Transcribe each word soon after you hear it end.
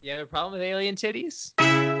You have a problem with alien titties?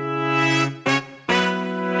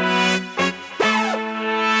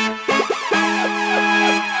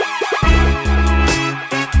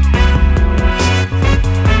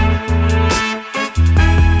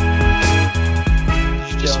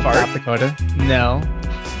 Did you just Still in fart? South Dakota? No.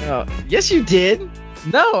 Oh, yes, you did.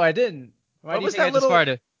 No, I didn't. Why What do you was think I that just little?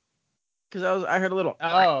 farted? Because I heard a little.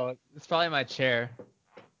 Oh, it's probably my chair.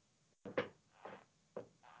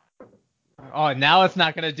 Oh, now it's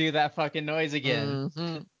not gonna do that fucking noise again.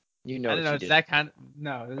 Mm-hmm. You know I don't what know. you It's did. that kind of.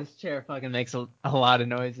 No, this chair fucking makes a lot of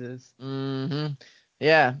noises. Mm-hmm.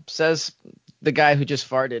 Yeah, says the guy who just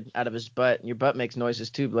farted out of his butt. Your butt makes noises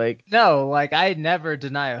too, Blake. No, like I never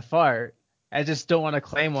deny a fart. I just don't want to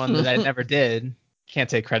claim one that I never did. Can't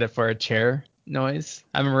take credit for a chair noise.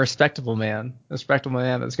 I'm a respectable man. A respectable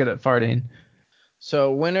man that's good at farting.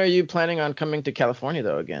 So when are you planning on coming to California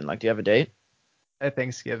though again? Like, do you have a date? At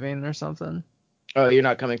Thanksgiving or something. Oh, you're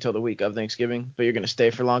not coming till the week of Thanksgiving, but you're gonna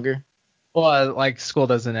stay for longer. Well, like school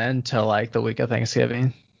doesn't end till like the week of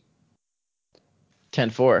Thanksgiving.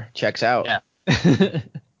 10-4 checks out. Yeah.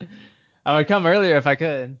 I would come earlier if I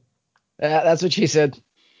could. That's what she said.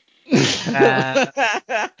 Uh,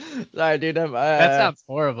 Sorry, dude. that sounds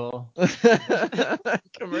horrible.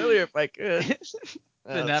 Come earlier if I could. Been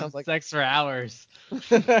That having sounds like. sex for hours.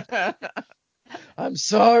 I'm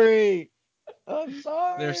sorry. I'm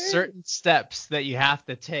There's sorry. certain steps that you have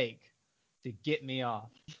to take to get me off.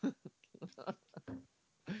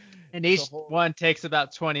 And It's a each whole. one takes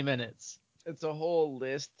about 20 minutes. It's a whole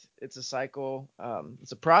list. It's a cycle.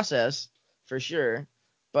 It's a process for sure.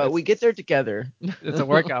 But we It's get there together. it's a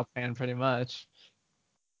workout plan pretty much.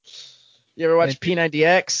 You ever And watch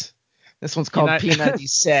P90X? This one's you called know, P90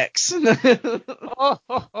 Sex.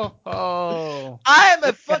 oh, I am a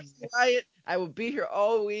this guy. fucking riot. I will be here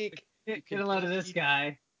all week. You Get can a load of ping this me.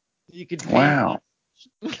 guy. You can ping me. Wow.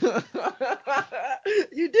 You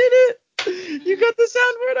did it. You got the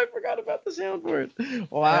soundboard. I forgot about the soundboard. I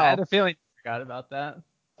had Wow. a feeling you forgot about that.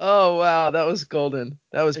 Oh wow, that was golden.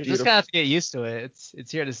 That was You're just gonna beautiful. have to get used to it.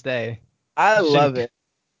 It's here to stay. I You shouldn't. love it.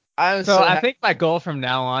 I'm So so I happy. think my goal from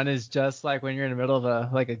now on is just like when you're in the middle of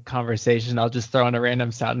a conversation, I'll just throw in a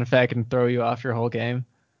random sound effect and throw you off your whole game.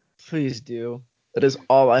 Please do. That is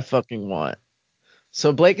all I fucking want.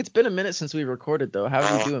 So Blake, it's been a minute since we recorded though. How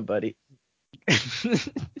are you doing, buddy?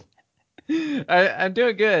 I'm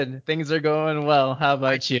doing good. Things are going well. How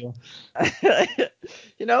about you?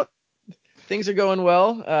 You know, things are going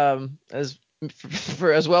well. As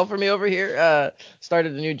for as well for me over here.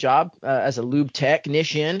 Started a new job as a lube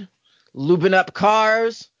technician, lubing up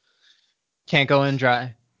cars. Can't go in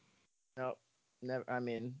dry. No, never. I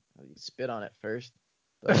mean, you spit on it first.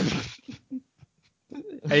 But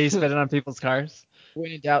Are you spitting on people's cars?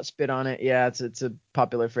 when in doubt, spit on it. Yeah, it's a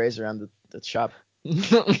popular phrase around the shop.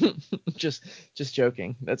 just just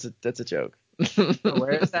joking. That's a joke.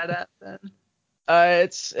 Where is that at then?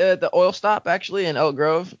 It's the oil stop actually in Elk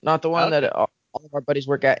Grove, not the one that Okay. all of our buddies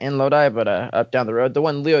work at in Lodi, but up down the road, the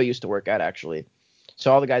one Leo used to work at actually.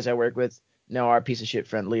 So all the guys I work with know our piece of shit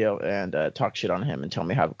friend Leo and talk shit on him and tell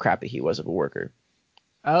me how crappy he was of a worker.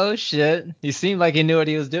 Oh shit. He seemed like he knew what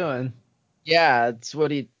he was doing. Yeah, it's what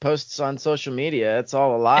he posts on social media. It's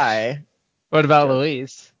all a lie. What about Joke.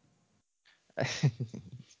 Luis?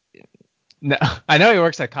 No, I know he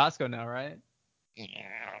works at Costco now, right?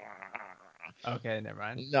 Okay, never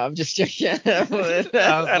mind. No, I'm just joking. I was like,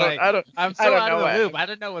 I'm I so don't out of know the what. loop. I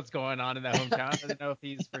don't know what's going on in that hometown. I don't know if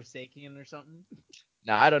he's forsaken or something.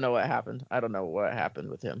 No, I don't know what happened. I don't know what happened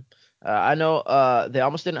with him. I know they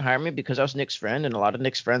almost didn't hire me because I was Nick's friend, and a lot of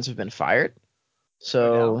Nick's friends have been fired.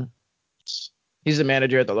 No doubt. So he's the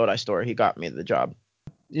manager at the Lodi store. He got me the job.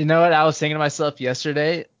 You know what? I was thinking to myself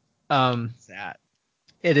yesterday. What's that?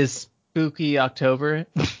 It is spooky October,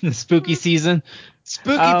 spooky season.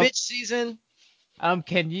 Spooky Um, bitch season.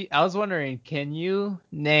 can you? I was wondering, can you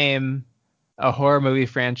name a horror movie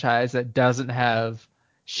franchise that doesn't have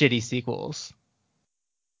shitty sequels?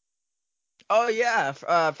 Oh yeah,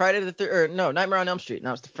 Friday the third or no, Nightmare on Elm Street.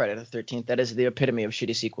 No, it's the Friday the 13th. That is the epitome of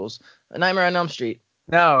shitty sequels. Nightmare on Elm Street.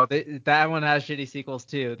 No, that one has shitty sequels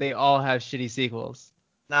too. They all have shitty sequels.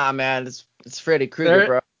 Nah, man, it's Freddy Krueger, There,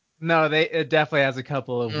 bro. no, it definitely has a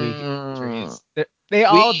couple of weak Mm, entries. They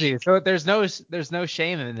all we. do. So there's no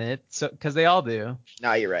shame in it. So because they all do.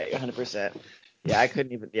 No, you're right, 100%. Yeah, I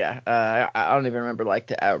couldn't even. Yeah, I don't even remember like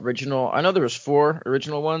the original. I know there was 4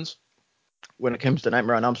 original ones when it comes to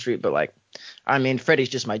Nightmare on Elm Street, but like, I mean, Freddy's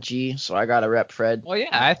just my G, so I gotta rep Fred. Well, yeah,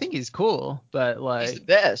 I think he's cool, but He's the like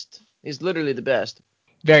best. He's literally the best.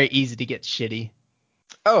 very easy to get shitty.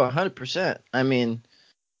 Oh, 100%. I mean,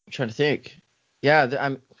 I'm trying to think.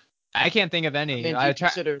 Yeah, I can't think of I any. mean, do you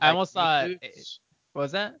consider I like almost saw. reboots? What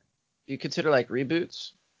was that? Do you consider like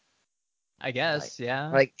reboots? I Like guess, yeah.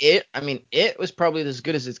 like it. I mean, it was probably as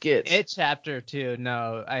good as it gets. It Chapter 2.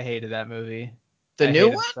 No, I hated that movie. The I new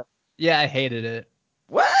hated one? it. Yeah, I hated it.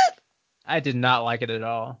 What? I did not like it at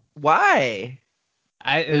all. Why?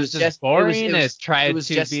 It was just boring. It It tried was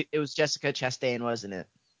to be. it was Jessica Chastain, wasn't it?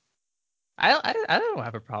 I don't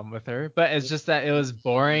have a problem with her, but it's just that it was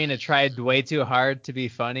boring. It tried way too hard to be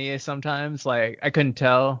funny sometimes. Like I couldn't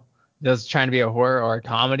tell if it was trying to be a horror or a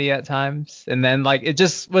comedy at times. And then like it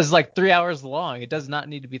just was like 3 hours long. It does not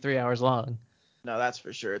need to be 3 hours long. No, that's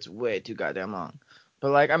for sure. It's way too goddamn long. But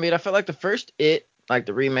like, I mean, I felt like the first It, like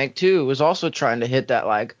the remake too, was also trying to hit that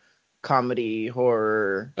like comedy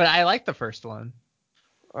horror. But I like the first one.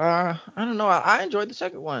 I don't know. I enjoyed the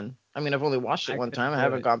second one. I mean, I've only watched it I one couldn't time. I do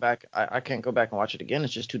haven't it. gone back. I can't go back and watch it again.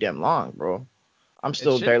 It's just too damn long, bro. It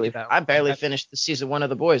shouldn't be that I long. barely finished the season one of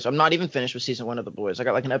The Boys. I'm not even finished with season one of The Boys. I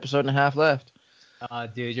got like an episode and a half left.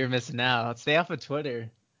 Dude, you're missing out. Stay off of Twitter.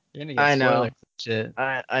 You're gonna get I know. spoilers and shit.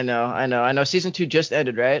 I know. Season two just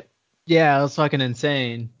ended, right? Yeah, it was fucking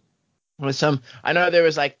insane. With some, I know there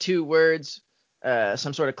was like two words,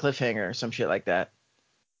 some sort of cliffhanger or some shit like that.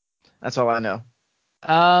 That's all I know.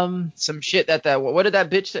 Some shit that what did that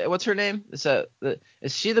bitch say? What's her name? Is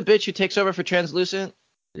she the bitch who takes over for Translucent?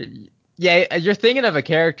 Yeah, you're thinking of a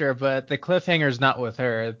character, but the cliffhanger's not with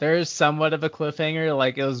her. There's somewhat of a cliffhanger.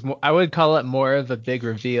 Like it was, I would call it more of a big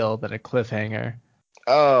reveal than a cliffhanger.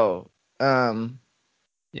 Oh,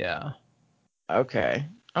 Yeah. okay,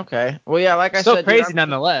 okay. Well, yeah, like I Still said, dude, crazy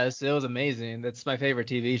nonetheless. It was amazing. That's my favorite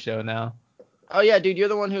TV show now. oh yeah, dude, you're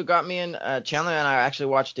the one who got me in. Chandler and I actually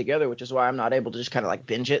watched together, which is why I'm not able to just kind of like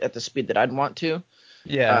binge it at the speed that I'd want to.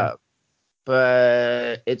 Yeah. Uh,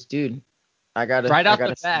 but it's, dude, Right I off the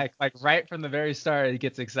gotta see. back, like right from the very start, it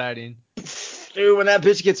gets exciting. Dude, when that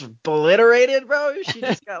bitch gets obliterated, bro, she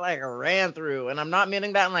just got like ran through. And I'm not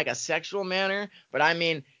meaning that in like a sexual manner, but I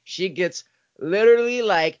mean she gets literally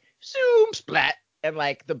like zoom splat and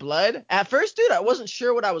like the blood. At first, dude, I wasn't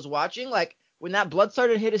sure what I was watching. Like when that blood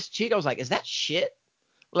started to hit his cheek, I was like, is that shit?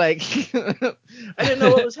 Like I didn't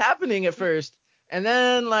know what was happening at first. And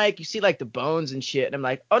then like you see like the bones and shit, and I'm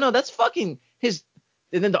like, oh no, that's fucking his.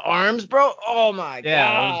 And then the arms, bro. Oh my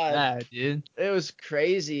Yeah, it was god. bad, dude. It was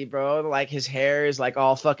crazy, bro. Like his hair is like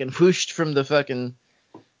all fucking whooshed from the fucking.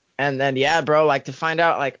 And then yeah, bro. Like to find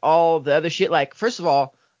out like all the other shit. Like first of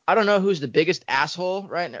all, I don't know who's the biggest asshole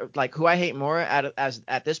right now. Like who I hate more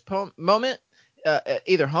at this moment.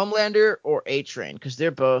 Either Homelander or A Train, because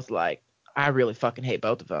they're both like I really fucking hate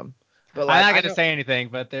both of them. But I'm like not gonna say anything,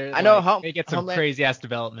 but they're I know like they get some Homeland crazy ass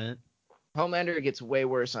development. Homelander gets way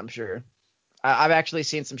worse, I'm sure. I've actually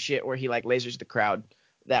seen some shit where he like lasers the crowd.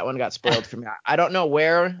 That one got spoiled for me. I don't know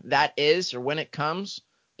where that is or when it comes,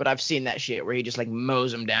 but I've seen that shit where he just like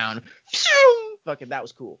mows him down. Fucking, that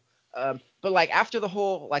was cool. But like after the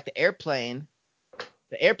whole like the airplane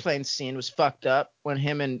scene was fucked up when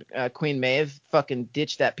him and Queen Maeve fucking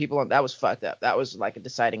ditched that people on. That was fucked up. That was like a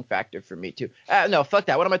deciding factor for me too. No, fuck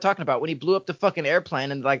that. What am I talking about? When he blew up the fucking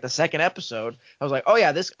airplane in like the second episode, I was like, oh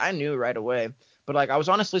yeah, this I knew right away. But like I was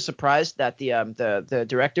honestly surprised that the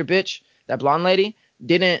director bitch, that blonde lady,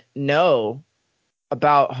 didn't know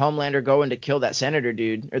about Homelander going to kill that senator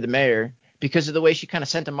dude or the mayor because of the way she kind of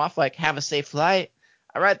sent him off like have a safe flight.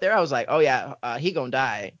 Right there, I was like, oh yeah, he gonna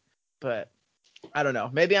die. But I don't know.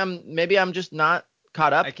 Maybe I'm just not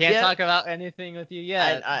caught up I can't yet. talk about anything with you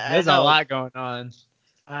yet. I There's a know. lot going on.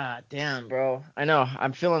 Ah, damn, bro. I know.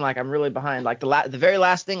 I'm feeling like I'm really behind. Like the very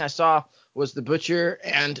last thing I saw was the Butcher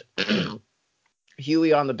and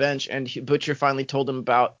Huey on the bench, and Butcher finally told him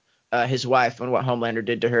about his wife and what Homelander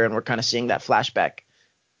did to her, and we're kind of seeing that flashback.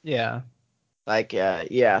 Yeah. Like,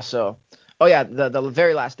 yeah. So, oh yeah, the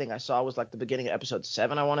very last thing I saw was like the beginning of episode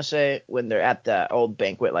 7, I want to say, when they're at the old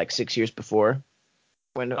banquet like 6 years before,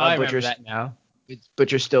 when I remember Butcher's that now.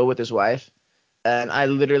 still with his wife, and I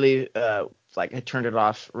literally like I turned it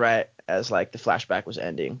off right as like the flashback was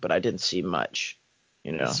ending, but I didn't see much,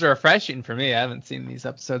 you know. This is refreshing for me. I haven't seen these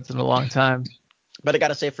episodes in a long time. But I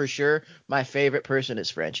gotta say for sure, my favorite person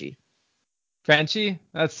is Frenchie. Frenchie,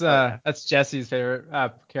 Yeah. that's Jesse's favorite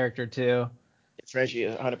character too. Frenchie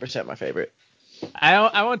is 100% my favorite.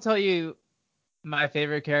 I won't tell you my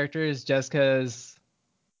favorite characters just because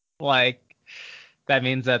like that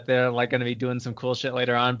means that they're like going to be doing some cool shit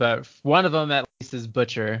later on. But one of them at least is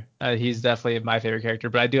Butcher. He's definitely my favorite character.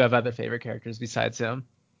 But I do have other favorite characters besides him.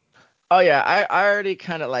 Oh yeah, I already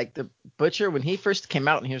kind of like the Butcher when he first came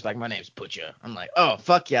out and he was like, my name's Butcher. I'm like, oh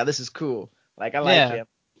fuck yeah, this is cool. Like I like Yeah. him.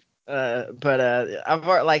 I've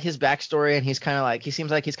like his backstory and he's kind of like he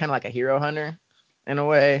seems like he's kind of like a hero hunter in a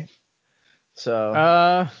way. So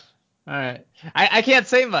All right. I can't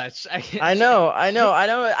say much. I can't.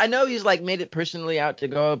 I know he's like made it personally out to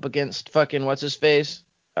go up against fucking what's his face,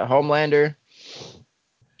 Homelander.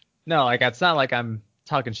 No, like it's not like I'm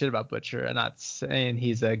talking shit about Butcher. I'm not saying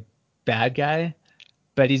he's a bad guy,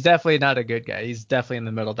 but he's definitely not a good guy. He's definitely in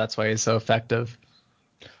the middle. That's why he's so effective.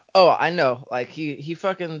 Oh, I know. Like he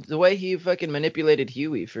fucking the way he fucking manipulated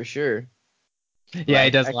Huey for sure. Yeah, he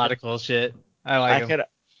Like does a lot of cool shit. I like I him. could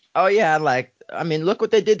Oh yeah, like I mean, look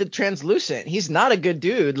what they did to Translucent. He's not a good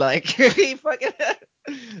dude. Like he fucking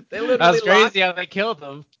they That literally was locked. crazy how they killed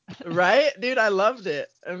him. Right, dude, I loved it.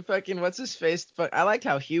 And fucking what's his face? I liked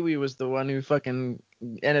how Huey was the one who fucking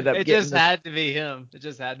ended up It getting just the. had to be him. It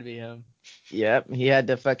just had to be him. Yep, he had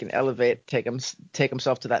to fucking elevate, take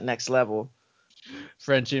himself to that next level.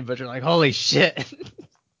 Frenchie and Butcher are like, holy shit.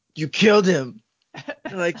 You killed him.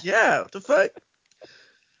 They're like, yeah, what the fuck?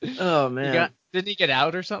 Oh man. Didn't he get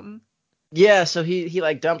out or something? Yeah, so he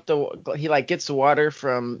like he like gets the water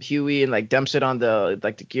from Huey and like dumps it on the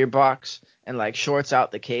like the gearbox and like shorts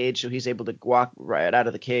out the cage so he's able to walk right out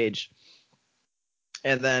of the cage.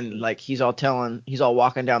 And then like he's all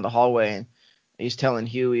walking down the hallway and he's telling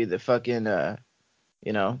Huey the fucking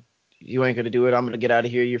you know, you ain't gonna do it, I'm gonna get out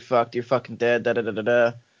of here, you're fucked, you're fucking dead, da da da da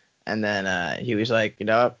da. And then Huey's like,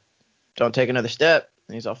 don't take another step.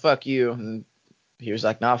 And he's all, fuck you. And he was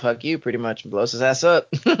like, nah, fuck you, pretty much, and blows his ass up.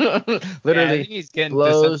 Yeah, I think Literally he's getting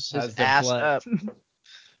blows his desensitized to ass blood. up,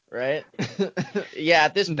 right? Yeah,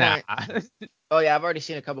 at this Nah. point, oh yeah, I've already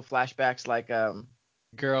seen a couple flashbacks, like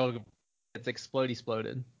Girl gets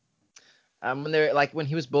exploded. when they're like when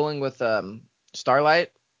he was bowling with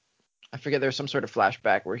Starlight. I forget there was some sort of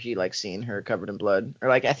flashback where he like seen her covered in blood, or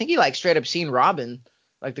like I think he like straight up seen Robin,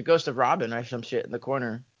 like the ghost of Robin or some shit in the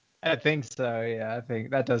corner. I think so, yeah. I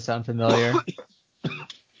think that does sound familiar.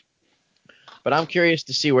 But I'm curious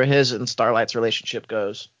to see where his and Starlight's relationship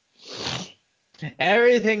goes.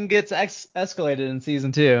 Everything gets escalated in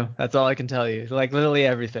season 2. That's all I can tell you. Like literally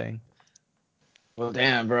everything. Well,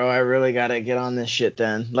 damn, bro, I really gotta get on this shit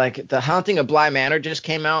then. Like, The Haunting of Bly Manor just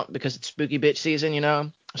came out because it's spooky bitch season,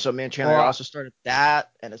 So me and Chandler Well, also started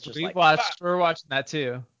that, and it's just like, fuck. we're watching that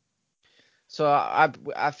too. So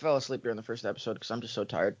I fell asleep during the first episode because I'm just so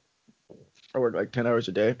tired. I work like 10 hours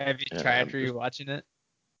a day. Have you And tried rewatching it?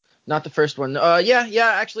 not the first one. Yeah,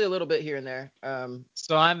 actually a little bit here and there.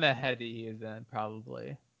 So I'm ahead of you then,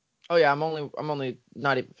 probably. Oh yeah, I'm only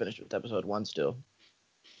not even finished with episode 1 still.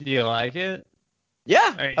 Do you like it?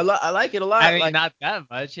 Yeah, Right. I like it a lot. I mean, Like, not that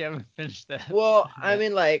much. You haven't finished that. well, I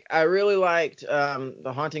mean, like, I really liked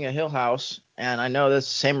The Haunting of Hill House, and I know this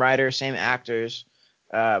same writer, same actors,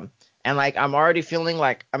 and like I'm already feeling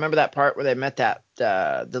like I remember that part where they met that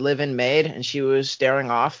the live-in maid, and she was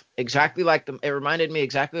staring off exactly like it reminded me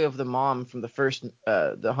exactly of the mom from the first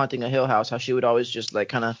The Haunting of Hill House, how she would always just like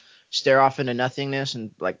kind of stare off into nothingness,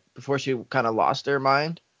 and like before she kind of lost her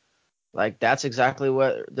mind. Like that's exactly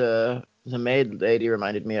what the maid lady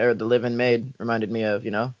reminded me, or the live-in maid reminded me of.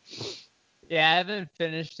 Yeah, I haven't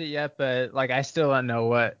finished it yet, but like I still don't know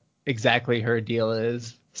what exactly her deal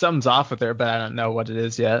is. Something's off with her, but I don't know what it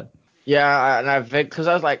is yet. Yeah, because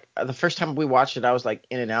I was like the first time we watched it, I was like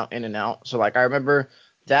in and out, in and out. So like I remember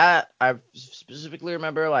that. I specifically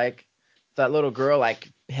remember like that little girl like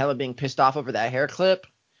hella being pissed off over that hair clip,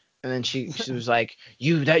 and then she was like,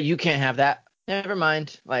 you can't have that. Never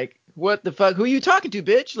mind. Like what the fuck? Who are you talking to,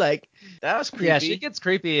 bitch? Like that was creepy. Yeah, she gets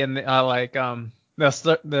creepy and like they're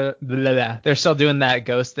still doing that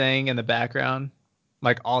ghost thing in the background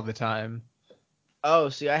like all the time. Oh,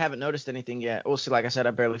 see, I haven't noticed anything yet. Well, see, like I said,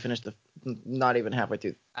 I barely finished not even halfway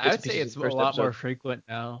through I bits would and say pieces of it's the a first lot more episode. frequent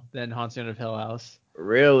now than Haunting of Hill House.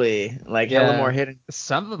 Really? Like hella more Yeah, hidden?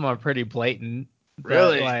 some of them are pretty blatant, but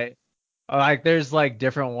Really? like there's like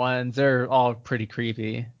different ones. They're all pretty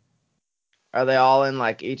creepy. Are they all in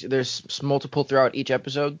like each? There's multiple throughout each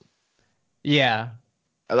episode. Yeah,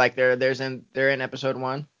 Like they're in episode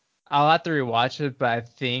 1. I'll have to rewatch it, but I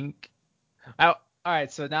think. All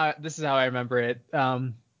right, so now this is how I remember it.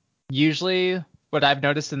 Usually, what I've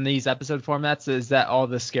noticed in these episode formats is that all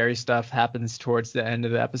the scary stuff happens towards the end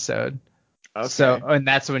of the episode. So, Okay. and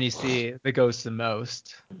that's when you see the ghosts the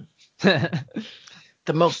most.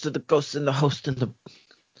 The most of the ghosts in the host and the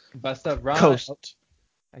Bust up, Ron. Oh, coast.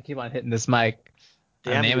 I keep on hitting this mic.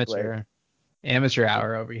 I'm Damn an you, Blake. amateur. Amateur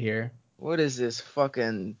hour over here. What is this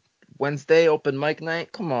fucking Wednesday open mic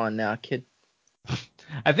night? Come on now, kid.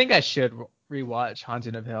 I think I should rewatch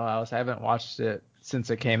Haunting of Hill House. I haven't watched it since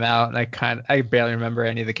it came out, and I barely remember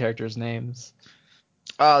any of the characters' names.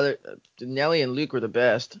 Oh, Nelly and Luke were the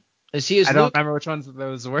best. Is he I don't Luke? remember which ones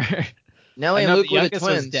those were. I Nelly and know the Luke were the youngest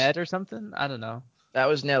was twins. dead or something. I don't know. That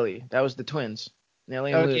was Nelly. That was the twins.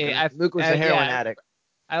 Nelly and Luke. Okay, And Luke was the heroin yeah, addict.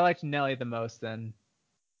 I liked Nelly the most then.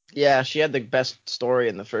 Yeah, she had the best story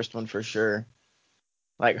in the first one for sure.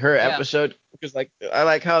 Like her Yeah. episode, because like I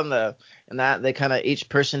like how in that they kind of each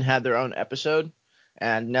person had their own episode,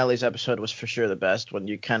 and Nelly's episode was for sure the best when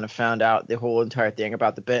you kind of found out the whole entire thing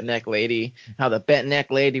about the bent neck lady, how the bent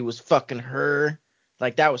neck lady was fucking her,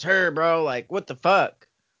 like that was her, bro. Like what the fuck?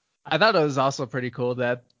 I thought it was also pretty cool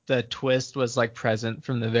that the twist was like present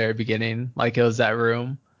from the very beginning. Like it was that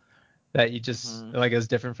room that you just Mhm. like it was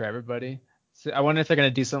different for everybody. So I wonder if they're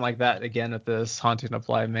gonna do something like that again with this Haunting of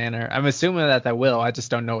Bly Manor. I'm assuming that they will. I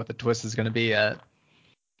just don't know what the twist is gonna be yet.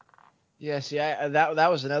 Yeah, see,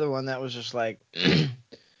 that was another one that was just like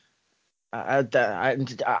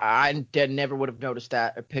I never would have noticed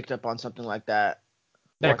that or picked up on something like that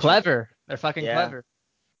They're watching it. clever. They're fucking Yeah. clever.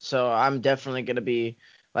 So I'm definitely gonna be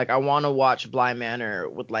like I want to watch Bly Manor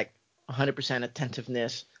with like 100%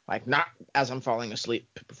 attentiveness, like not as I'm falling asleep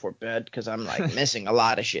before bed because I'm like missing a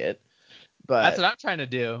lot of shit. That's But what I'm trying to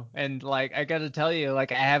do. And like I gotta tell you,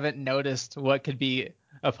 like I haven't noticed what could be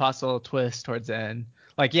a possible twist towards the end.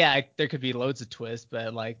 Like yeah, there could be loads of twists,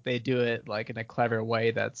 but like they do it like in a clever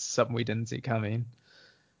way that's something we didn't see coming.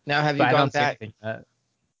 now But I don't see anything yet.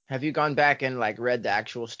 have you gone back and like read the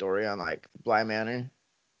actual story on like Bly Manor?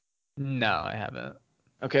 No, I haven't.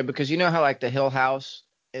 Okay, because you know how like the Hill House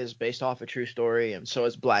is based off a true story, and so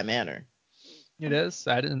is Bly Manor. It is?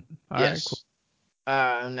 I didn't. All right, cool. Yes.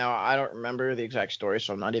 Now I don't remember the exact story,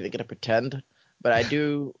 so I'm not even gonna pretend. But I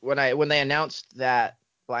do when they announced that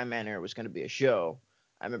Bly Manor was gonna be a show,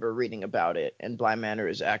 I remember reading about it, and Bly Manor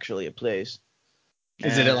is actually a place.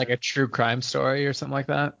 Is it like And a true crime story or something like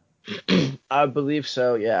that? I believe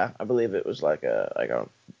so. Yeah, I believe it was like a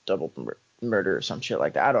double murder or some shit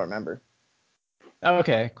like that. I don't remember, Oh,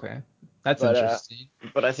 okay, okay. That's but interesting.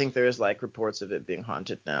 but I think there's like reports of it being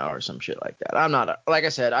haunted now or some shit like that. I'm not like I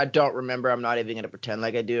said, I don't remember. I'm not even gonna pretend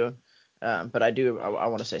like I do. But I do. I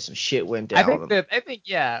want to say some shit went down. I think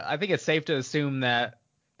it's safe to assume that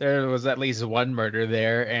there was at least one murder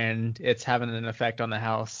there and it's having an effect on the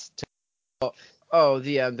house. Oh,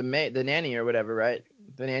 the nanny or whatever, right?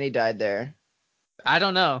 The nanny died there. I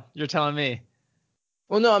don't know. You're telling me.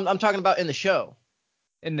 Well, no, I'm talking about in the show.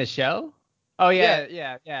 In the show? Oh Yeah,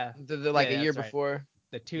 yeah, yeah, yeah. the like a Yeah, year that's right. before.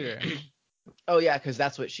 The tutor. Oh yeah, because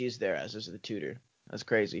that's what she's there as, is the tutor. That's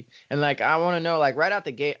crazy. And like I want to know, like right out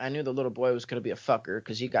the gate, I knew the little boy was gonna be a fucker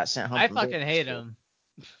because he got sent home I from fucking boarding hate school. him.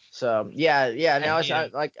 So yeah. I Now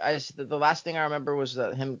hate him. the last thing I remember was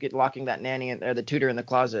him locking that nanny or the tutor in the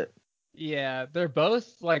closet. Yeah, they're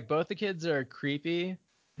both like both the kids are creepy,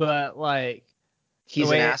 but like the He's an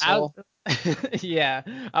way I asshole. yeah,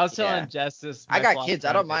 I was Yeah. telling Justice I my got kids. philosophy I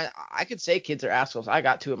on don't it. mind. I could say kids are assholes. I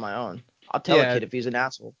got two of my own. I'll tell a Yeah, kid if he's an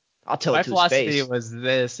asshole. I'll tell it my to his philosophy face. was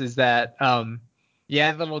this is that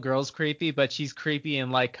yeah, the little girl's creepy, but she's creepy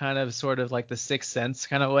in like kind of sort of like the Sixth Sense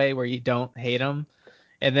kind of way where you don't hate him.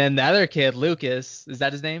 And then the other kid, Lucas, is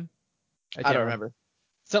that his name? I I can't don't remember. remember.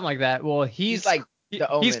 Something like that. Well, He's like the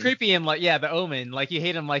he's Omen. creepy in like yeah, the Omen. Like you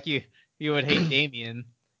hate him like you would hate Damien.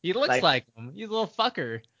 He looks Like like him. He's a little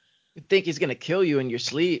fucker. you think he's gonna kill you in your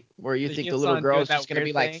sleep, where you He think the keeps little on girl doing is just that gonna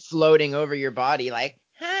be weird like thing. floating over your body, like,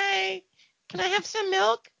 "Hey, can I have some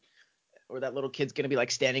milk?" Or that little kid's gonna be like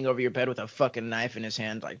standing over your bed with a fucking knife in his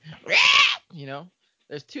hand, like, you know.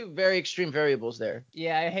 There's two very extreme variables there.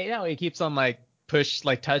 Yeah, I hate how he keeps on like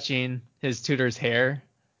touching his tutor's hair,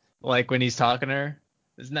 like when he's talking to her.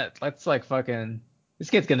 Isn't that's like fucking this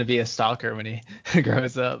kid's gonna be a stalker when he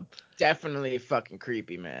grows up. Definitely fucking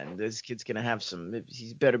creepy, man. This kid's gonna have some.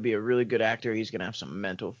 He's better be a really good actor. He's gonna have some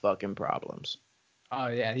mental fucking problems. Oh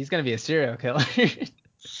yeah, he's gonna be a serial killer.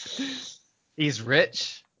 He's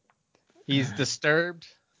rich. He's disturbed.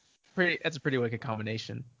 That's a pretty wicked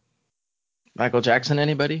combination. Michael Jackson,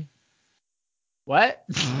 anybody? What?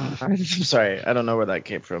 I'm sorry, I don't know where that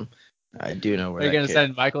came from. I do know where Are you that gonna came.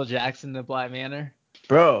 send Michael Jackson to Bly Manor?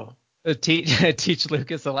 Bro, Teach teach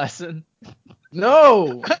Lucas a lesson.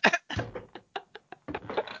 no. Come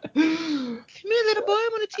here, little boy. I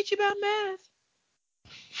want to teach you about math.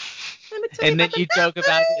 Let me tell you And then about the you math joke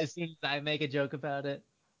about it word. as soon as I make a joke about it.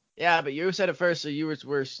 Yeah, but you said it first, so you were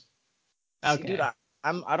worse. See, dude, Okay.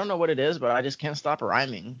 I don't know what it is, but I just can't stop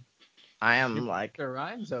rhyming. I You're am like the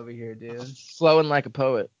rhymes over here, dude. flowing like a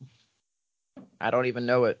poet. I don't even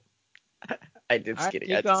know it. I did All right, kidding.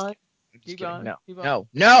 keep going. I'm just Keep kidding. going. No, Keep going. no,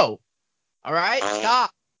 no. All right,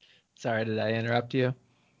 stop. Sorry, did I interrupt you?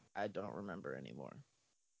 I don't remember anymore.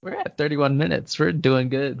 We're at 31 minutes. We're doing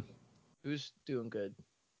good. Who's doing good?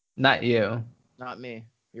 Not you. Not me.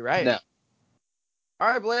 You're right. No. All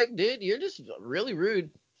right, Blake, dude, you're just really rude.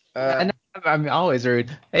 I know I'm always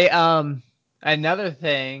rude. Hey, another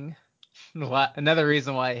thing, another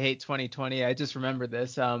reason why I hate 2020. I just remember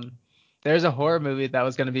this. There's a horror movie that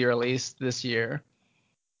was going to be released this year,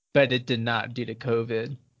 but it did not due to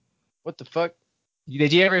COVID. What the fuck?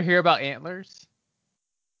 Did you ever hear about Antlers?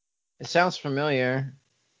 It sounds familiar.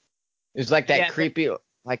 It was like that Yeah, creepy,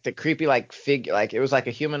 like the creepy like figure, like it was like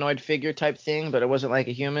a humanoid figure type thing, but it wasn't like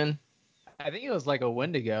a human. I think it was like a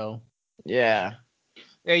Wendigo. Yeah,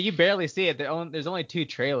 Yeah, you barely see it. There's only two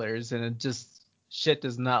trailers, and it just shit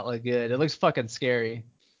does not look good. It looks fucking scary.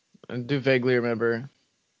 I do vaguely remember.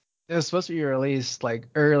 It was supposed to be released like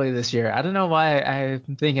early this year. I don't know why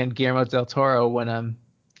I'm thinking Guillermo del Toro when I'm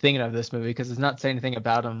thinking of this movie because it's not saying anything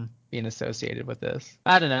about him being associated with this.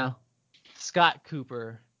 I don't know. Scott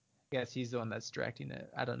Cooper. Yes, he's the one that's directing it.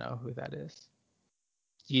 I don't know who that is.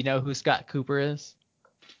 Do you know who Scott Cooper is?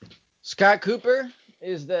 Scott Cooper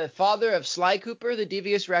is the father of Sly Cooper, the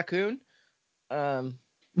devious raccoon.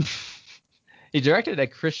 He directed a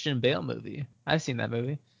Christian Bale movie. I've seen that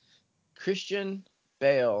movie. Christian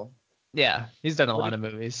Bale. Yeah, he's done a What lot did,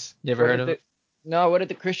 of movies. You ever what heard did of no, what did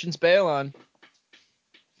the Christians bail on?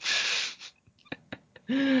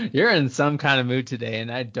 him? You're in some kind of mood today,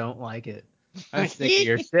 and I don't like it. I'm sick of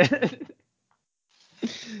your shit.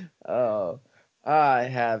 Oh, I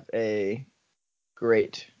have a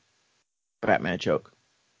great Batman joke.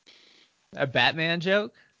 A Batman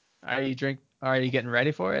joke? Are you getting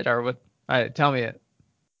ready for it, or what? All right, tell me it.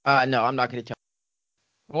 No, I'm not going to tell.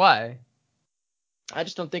 Why? I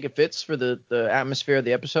just don't think it fits for the atmosphere of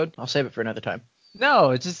the episode. I'll save it for another time.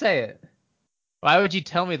 No, just say it. Why would you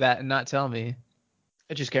tell me that and not tell me?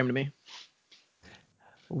 It just came to me.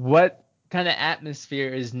 What kind of atmosphere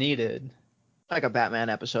is needed? Like a Batman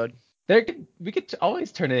episode. We could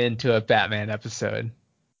always turn it into a Batman episode.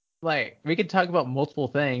 Like we could talk about multiple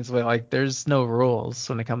things, but like there's no rules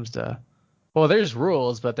when it comes to. Well, there's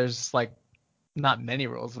rules, but there's like not many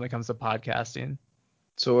rules when it comes to podcasting.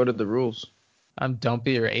 So what are the rules? Don't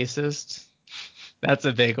be racist. That's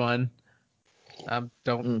a big one.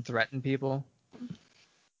 Don't threaten people.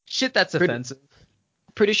 Shit, that's offensive.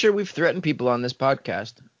 Pretty sure we've threatened people on this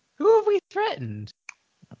podcast. Who have we threatened?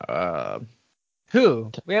 Uh,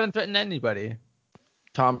 Who? We haven't threatened anybody.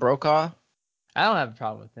 Tom Brokaw. I don't have a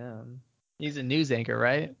problem with him. He's a news anchor,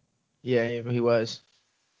 right? Yeah, he was.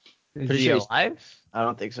 Is Pretty he sure alive? I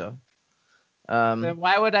don't think so. Then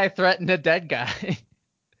why would I threaten a dead guy?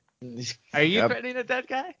 Are you uh, threatening a dead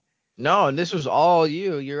guy? No, and this was all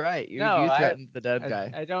you. You're right. You No, threatened the dead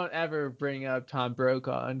guy. I don't ever bring up Tom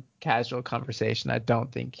Brokaw in casual conversation. I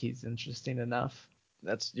don't think he's interesting enough.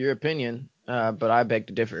 That's your opinion, but I beg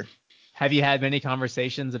to differ. Have you had many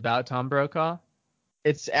conversations about Tom Brokaw?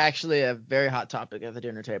 It's actually a very hot topic at the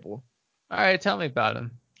dinner table. All right, tell me about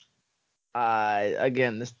him.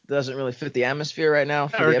 Again, this doesn't really fit the atmosphere right now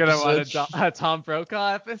for We're the gonna episode. want a Tom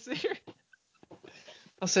Brokaw episode.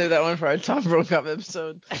 I'll save that one for our Tom Brokaw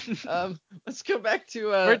episode. Let's go back to.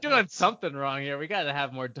 We're doing something wrong here. We gotta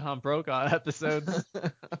have more Tom Brokaw episodes.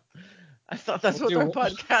 I thought that's what our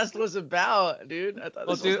podcast was about, dude. I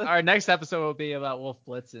thought our next episode will be about Wolf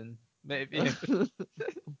Blitzen. Maybe.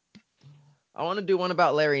 I want to do one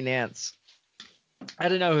about Larry Nance. I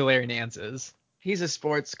don't know who Larry Nance is. He's a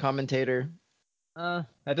sports commentator. That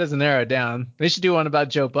doesn't narrow it down. We should do one about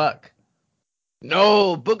Joe Buck.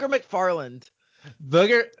 No, Booger McFarland.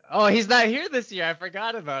 Booger? Oh, he's not here this year. I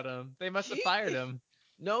forgot about him. They must have fired him.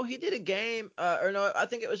 No, he did a game. Or no, I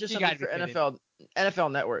think it was just something for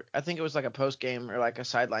NFL Network. I think it was like a post game or like a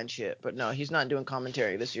sideline shit. But no, he's not doing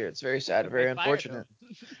commentary this year. It's very sad, very unfortunate.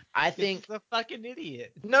 I think he's a fucking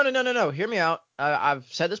idiot. No. Hear me out. I've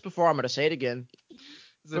said this before. I'm gonna say it again.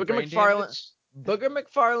 Booger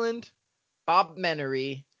McFarland, Bob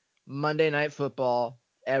Menery, Monday Night Football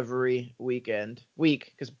every week,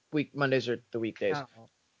 because Mondays are the weekdays. Oh.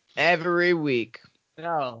 Every week.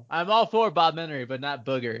 No, I'm all for Bob Menery, but not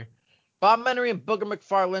Booger. Bob Menery and Booger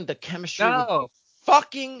McFarland, the chemistry was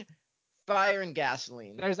fucking fire and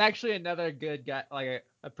gasoline. There's actually another good guy, like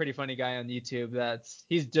a pretty funny guy on YouTube.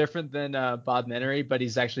 He's different than Bob Menery, but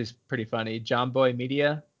he's actually pretty funny. John Boy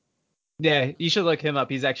Media. Yeah, you should look him up.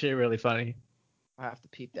 He's actually really funny. I have to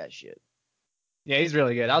peep that shit. Yeah, he's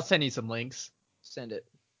really good. I'll send you some links. Send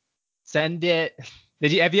it.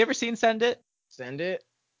 Have you ever seen Send It? Send It?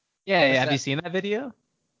 Yeah. Have you seen that video?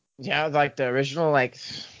 Yeah, like the original, like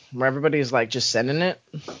where everybody's like just sending it.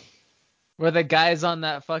 Where the guy's on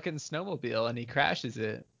that fucking snowmobile and he crashes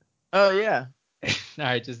it. Oh yeah. All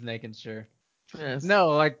right, just making sure. Yes. No,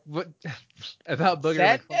 like what about Booger?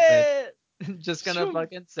 Send it. it. Just gonna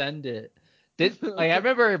fucking send it. I remember Booger like saying, "Oh, I'm gonna send it." Like, I don't know what the fuck he was saying. Like, he was like, "I'm gonna send it." Just gonna fucking send it. Did like I remember Booger like saying, "Oh, I'm gonna send it." Just gonna fucking send it. Did like I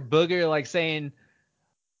remember Booger like saying,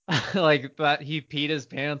 Like that he peed his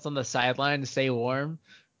pants on the sideline to stay warm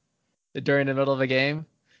during the middle of a game.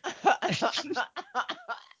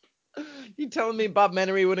 You telling me Bob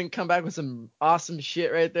Menery wouldn't come back with some awesome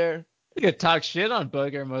shit right there? You could talk shit on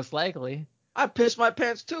Booger, most likely. I pissed my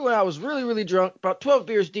pants too when I was really, really drunk. About 12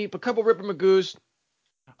 beers deep, a couple Ripper Magoos, three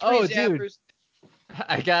Oh, dude, Zappers.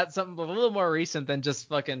 I got something a little more recent than just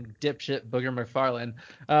fucking dipshit Booger McFarlane.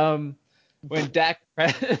 When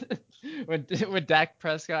when Dak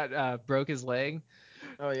Prescott broke his leg,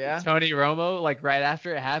 Oh, yeah? Tony Romo, like right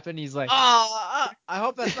after it happened, he's like, Oh, I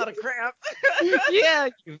hope that's not a cramp. yeah.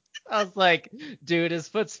 I was like, dude, his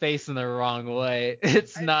foot's facing the wrong way.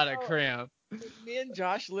 It's I not a know. cramp. Me and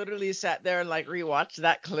Josh literally sat there and like rewatched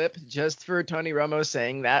that clip just for Tony Romo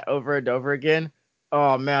saying that over and over again.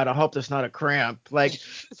 Oh man, I hope that's not a cramp. Like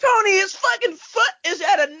Tony, his fucking foot is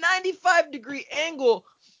at a 95-degree angle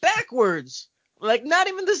backwards. Like not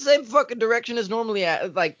even the same fucking direction as normally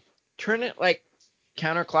at. Like turn it like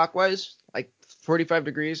counterclockwise, like 45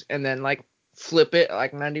 degrees, and then like flip it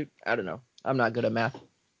like 90. I don't know. I'm not good at math.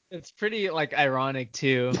 It's pretty like ironic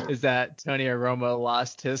too, is that Tony Romo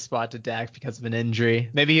lost his spot to Dak because of an injury.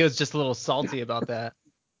 Maybe he was just a little salty about that.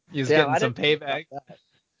 He was Damn, getting I some didn't think about payback. that.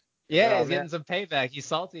 Yeah, Oh he's man. getting some payback. He's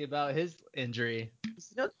salty about his injury.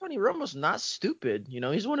 Tony Romo's not stupid.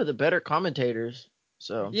 He's one of the better commentators.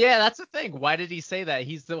 So, Yeah, that's the thing. Why did he say that?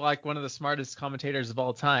 He's like one of the smartest commentators of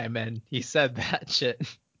all time, and he said that shit.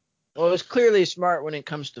 well, he's clearly smart when it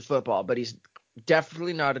comes to football, but he's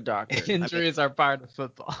definitely not a doctor. Injuries are part of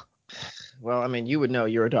football. You would know.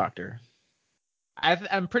 You're a doctor.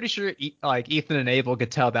 I'm pretty sure like Ethan and Abel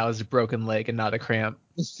could tell that was a broken leg and not a cramp.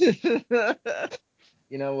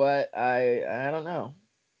 You know what? I don't know.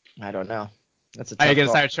 I don't know. That's a Are you tough gonna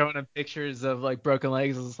call. start showing him pictures of like broken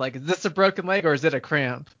legs? It's like, is this a broken leg or is it a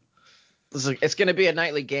cramp? It's going to be a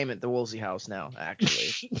nightly game at the Woolsey house now,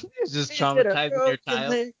 actually. It's just Is it a traumatizing your broken child.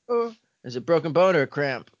 leg or is it broken bone or a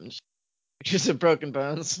cramp? Just a broken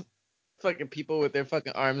bones. Fucking people with their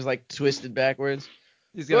fucking arms like twisted backwards.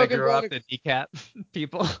 He's gonna Broken grow bone. up to decap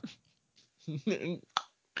people.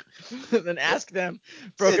 Then ask them,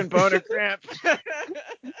 broken bone or cramp.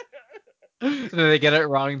 And then they get it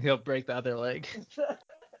wrong, he'll break the other leg.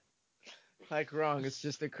 Like wrong, it's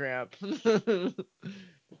just a cramp.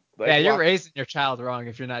 Like Yeah, you're walk, raising your child wrong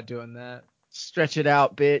if you're not doing that. stretch it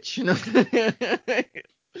out, bitch.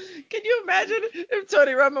 Can you imagine if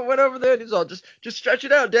Tony Romo went over there and he's all just stretch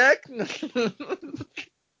it out, Dak?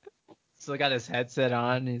 Still got his headset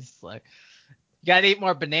on. He's like, you gotta eat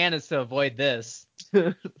more bananas to avoid this.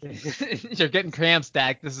 You're getting cramps,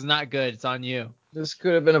 Dak. This is not good. It's on you. This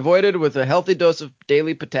could have been avoided with a healthy dose of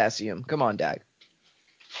daily potassium. Come on, Dak.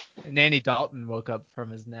 And Andy Dalton woke up from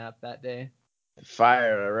his nap that day.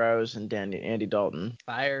 Fire arose and Andy Dalton.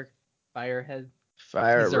 Firehead.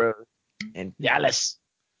 Fire He's arose and Dallas.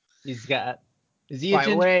 He's got. Is he a By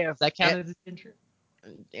ginger? way Does of that count as a ginger?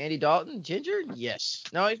 Andy Dalton, ginger? Yes.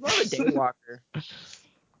 No, he's more of a daywalker.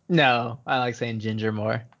 No, I like saying ginger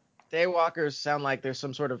more. Daywalkers sound like they're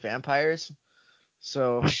some sort of vampires.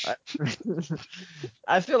 So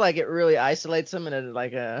I feel like it really isolates them in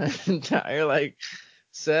a entire like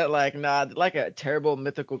set like like a terrible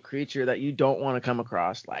mythical creature that you don't want to come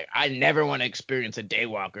across. Like I never want to experience a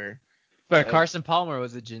daywalker. But Like, Carson Palmer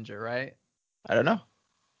was a ginger, right? I don't know.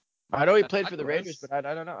 I know he played thought for the he Raiders, was. but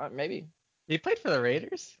I don't know. Maybe He played for the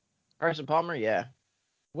Raiders? Carson Palmer, yeah.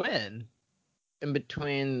 When? In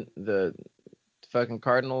between the fucking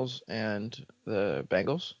Cardinals and the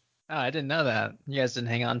Bengals. Oh, I didn't know that. You guys didn't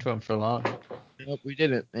hang on to him for long. Nope, we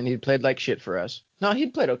didn't. And he played like shit for us. No, he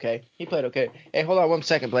played okay. Hey, hold on 1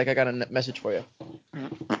 second, Blake. I got a message for you.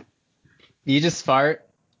 You just fart.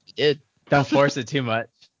 He did. Don't force it too much.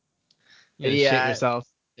 You gonna shit yourself.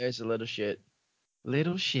 There's a little shit.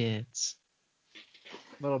 Little shits.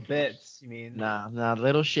 Little bits, you mean? Nah,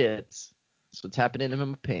 little shits. That's what's happening in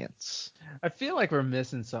my pants. I feel like we're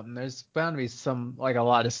missing something. There's bound to be a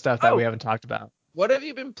lot of stuff that we haven't talked about. What have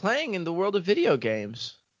you been playing in the world of video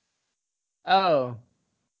games? Oh.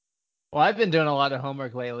 Well, I've been doing a lot of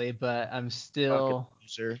homework lately, but I'm still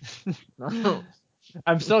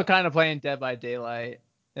I'm still kind of playing Dead by Daylight.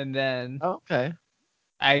 And then Okay.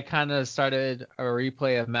 I kind of started a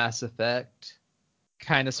replay of Mass Effect,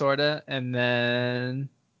 kind of, sort of. And then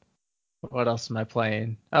what else am I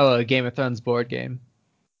playing? Oh, a Game of Thrones board game.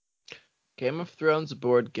 Game of Thrones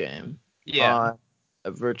board game. Yeah. On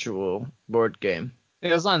a virtual board game.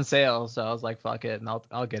 It was on sale, so I was like, fuck it, and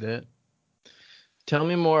I'll get it. Tell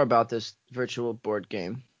me more about this virtual board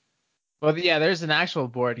game. Well, yeah, there's an actual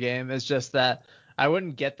board game. It's just that I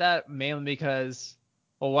wouldn't get that mainly because,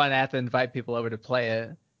 well, one, I have to invite people over to play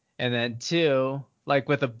it, and then two, Like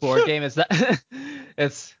with a board game, it's not.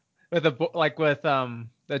 It's with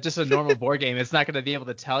just a normal board game. It's not going to be able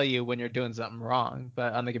to tell you when you're doing something wrong,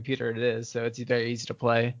 but on the computer it is, so it's very easy to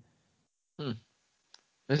play.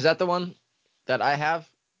 Is that the one that I have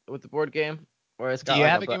with the board game, where it's got Do you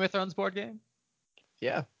like have a Game of Thrones board game?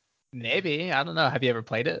 Yeah. Maybe. I don't know. Have you ever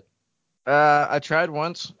played it? I tried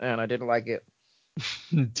once and I didn't like it.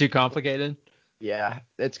 Too complicated? Yeah,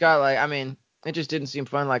 it's got like, I mean, it just didn't seem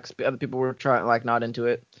fun. Like other people were trying, like, not into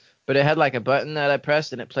it, but it had like a button that I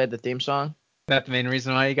pressed and it played the theme song. That's the main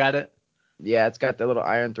reason why you got it? Yeah, it's got the little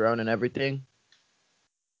Iron Throne and everything.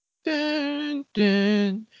 Dun,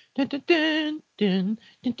 dun, dun, dun, dun, dun,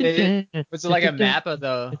 dun, dun, Was it like a map of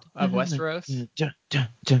Westeros?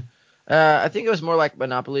 I think it was more like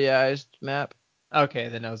Monopolyized map. Okay,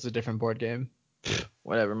 then it was a different board game.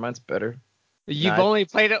 Whatever, mine's better. You've only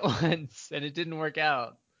played it once and it didn't work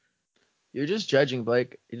out. You're just judging,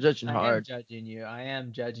 Blake. You're judging hard. I am judging you. I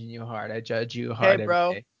am judging you hard. I judge you hard. Hey, bro.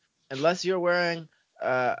 Every day. Unless you're wearing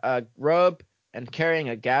a robe and carrying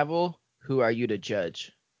a gavel, who are you to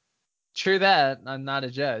judge? True that. I'm not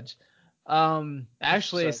a judge.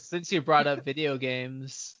 Actually, since you brought up video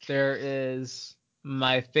games, there is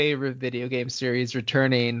my favorite video game series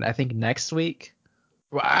returning, I think, next week.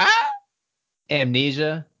 What?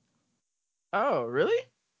 Amnesia. Oh, really?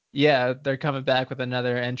 Yeah, they're coming back with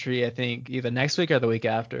another entry, I think, either next week or the week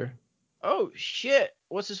after. Oh, shit.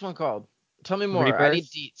 What's this one called? Tell me more.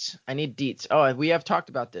 Rebirth? I need deets. Oh, we have talked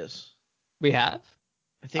about this. We have?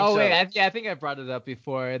 I think so. Wait, I think I brought it up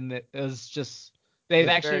before, and it was just they've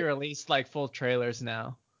actually released like full trailers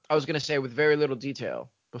now. I was gonna say with very little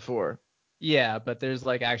detail before. Yeah, but there's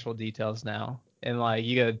like actual details now, and like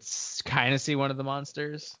you could kind of see one of the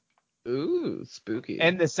monsters. Ooh, spooky.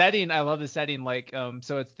 And the setting, I love the setting. Like,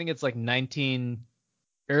 so I think it's like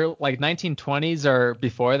 1920s or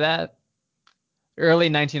before that, early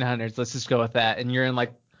 1900s. Let's just go with that. And you're in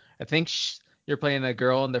like, I think you're playing a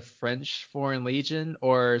girl in the French Foreign Legion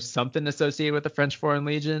or something associated with the French Foreign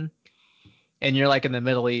Legion, and you're like in the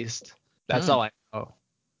Middle East. That's all I know.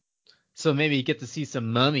 So maybe you get to see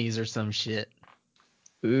some mummies or some shit.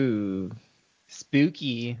 Ooh,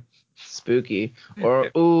 spooky. Or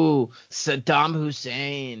Saddam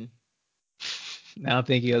Hussein. I don't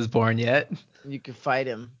think he was born yet. You could fight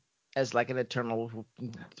him as like an eternal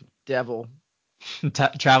devil.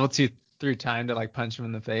 Travel through time to like punch him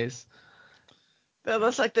in the face.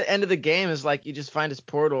 That's like the end of the game. Is like you just find his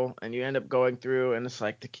portal and you end up going through, and it's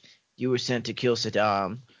like you were sent to kill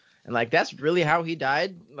Saddam, and like that's really how he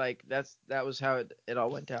died. Like that was how it all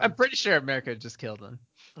went down. I'm pretty sure America just killed him.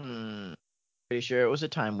 Pretty sure it was a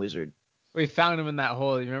time wizard. We found him in that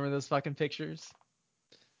hole. You remember those fucking pictures?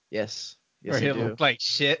 Yes. Where he looked like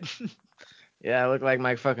shit. Yeah, I looked like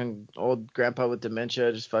my fucking old grandpa with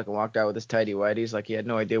dementia. Just fucking walked out with his tidy whities, like he had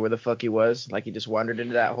no idea where the fuck he was. Like he just wandered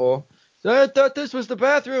into that hole. So I thought this was the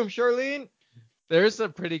bathroom, Charlene. There's a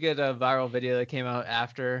pretty good viral video that came out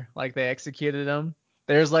after like they executed him.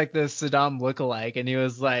 There's like this Saddam lookalike, and he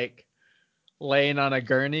was like laying on a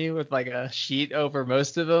gurney with like a sheet over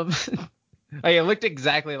most of him. Like it looked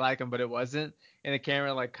exactly like him, but it wasn't. And the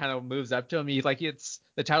camera like kind of moves up to him. It's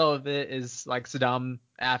the title of it is like Saddam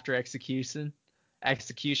after execution,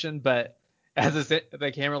 but as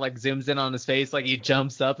the camera like zooms in on his face, like he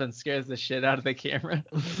jumps up and scares the shit out of the camera.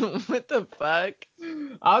 What the fuck?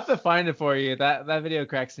 I'll have to find it for you. That video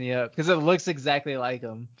cracks me up because it looks exactly like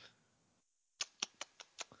him.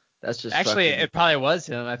 That's just actually it probably was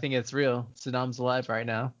him. I think it's real. Saddam's alive right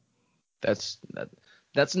now. That's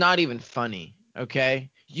not even funny, okay?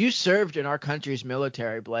 You served in our country's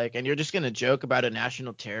military, Blake, and you're just going to joke about a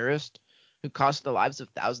national terrorist who cost the lives of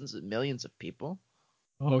thousands of millions of people?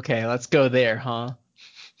 Okay, let's go there, huh?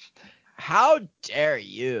 How dare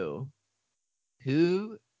you?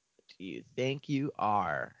 Who do you think you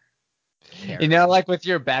are? You know, like with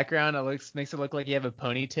your background, makes it look like you have a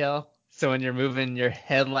ponytail. So when you're moving your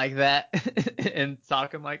head like that and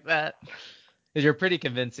talking like that, you're pretty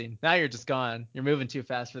convincing. Now you're just gone. You're moving too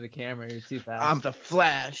fast for the camera. You're too fast. I'm the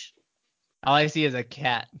Flash. All I see is a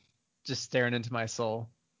cat just staring into my soul.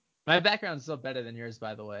 My background's still better than yours,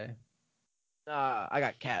 by the way. I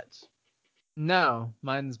got cats. No,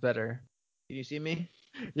 mine's better. Can you see me?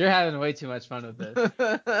 You're having way too much fun with this.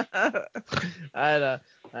 I know.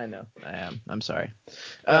 I am. I'm sorry.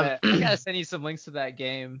 I gotta send you some links to that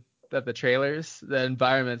game. The trailers, the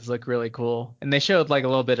environments look really cool, and they showed like a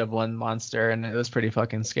little bit of one monster, and it was pretty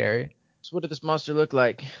fucking scary. So what did this monster look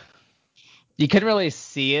like? You couldn't really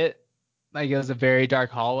see it, like it was a very dark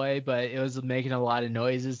hallway, but it was making a lot of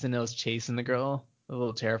noises, and it was chasing the girl. A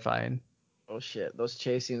little terrifying. Oh shit, those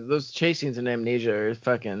chasings in Amnesia are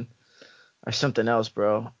fucking or something else,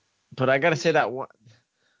 bro. But I gotta say that one.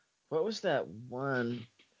 What was that one?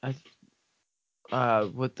 I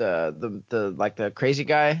with the like the crazy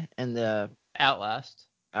guy and the Outlast.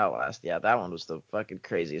 Outlast. Yeah, that one was the fucking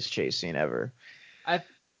craziest chase scene ever. I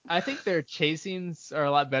I think their chasings are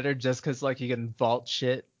a lot better just because like you can vault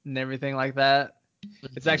shit and everything like that.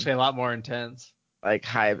 It's Mhm. actually a lot more intense. Like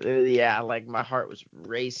high, yeah, like my heart was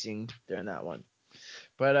racing during that one.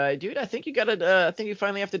 But dude, I think you gotta. I think you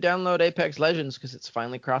finally have to download Apex Legends because it's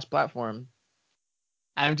finally cross-platform.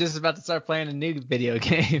 I'm just about to start playing a new video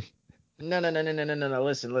game. No, no, no, no, no, no, no, no.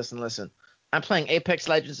 Listen, listen, listen. I'm playing Apex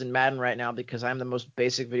Legends and Madden right now because I'm the most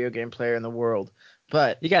basic video game player in the world.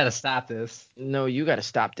 But You gotta stop this. no, you got to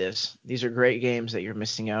stop this. These are great games that you're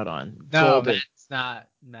missing out on. No, Golden. Madden's not.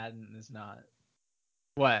 Madden is not.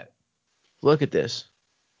 What? Look at this.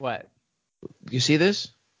 What? You see this?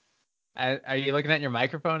 Are you looking at your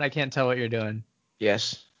microphone? I can't tell what you're doing.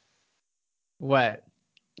 Yes. What?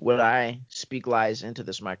 Would I speak lies into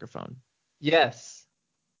this microphone? Yes.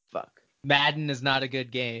 Fuck. Madden is not a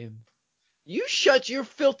good game. You shut your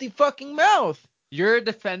filthy fucking mouth. You're a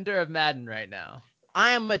defender of Madden right now.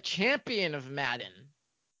 I am a champion of Madden.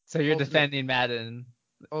 So you're Ultimate, defending Madden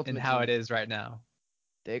and Ultimate how Team. it is right now.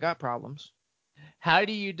 They got problems. How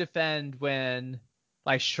do you defend when,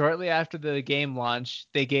 like, shortly after the game launch,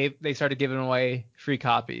 they started giving away free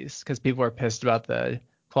copies because people were pissed about the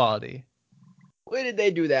quality? Where did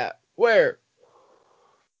they do that? Where?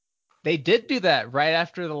 They did do that right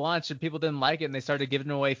after the launch, and people didn't like it, and they started giving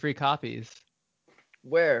away free copies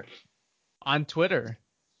Where? on Twitter.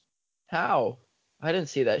 How? I didn't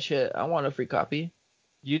see that shit. I want a free copy.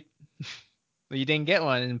 You you didn't get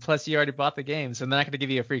one, and plus you already bought the game, so they're not going to give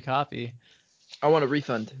you a free copy. I want a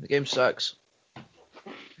refund. The game sucks.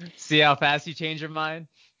 See how fast you change your mind?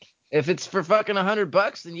 If it's for fucking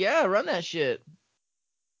 $100, then yeah, run that shit.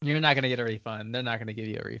 You're not going to get a refund. They're not going to give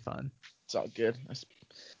you a refund. It's all good.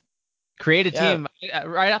 Create a Yeah, team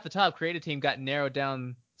right off the top. Create a team got narrowed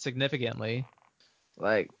down significantly.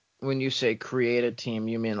 like when you say create a team,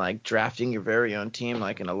 you mean like drafting your very own team,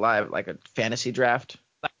 like in a live, like a fantasy draft?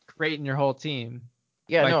 Like creating your whole team.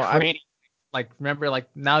 Yeah, Like no, I. creating. Like remember, like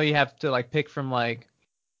now you have to like pick from like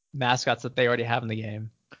mascots that they already have in the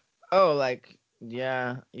game. Oh, like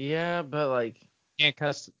yeah, yeah, but like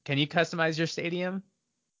Can you customize your stadium?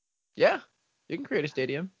 yeah, you can create a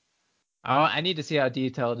stadium. I need to see how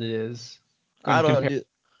detailed it is. I When don't compared. do.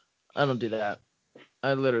 I don't do that.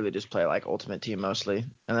 I literally just play like Ultimate Team mostly,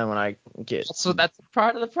 and then when I get So that's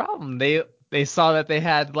part of the problem. They saw that they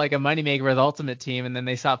had like a moneymaker with Ultimate Team, and then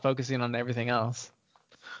they stopped focusing on everything else.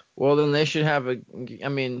 well, then they should have a. I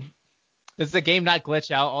mean, Does the game not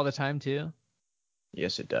glitch out all the time too?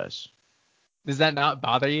 yes, it does. Does that not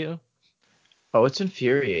bother you? Oh, it's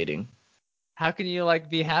infuriating. How can you like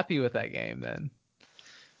be happy with that game then?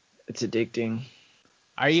 It's addicting.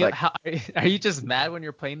 Are It's you like how, are you just mad when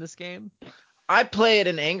you're playing this game? I play it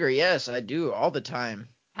in anger. Yes, I do all the time.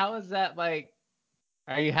 How is that like?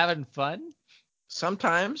 Are you having fun?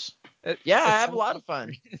 Sometimes. It, Yeah, it I have a sounds lot like of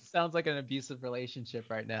fun. it sounds like an abusive relationship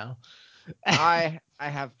right now. I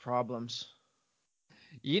have problems.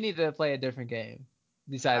 You need to play a different game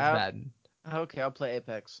besides I Madden. okay, I'll play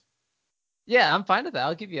Apex. Yeah, I'm fine with that.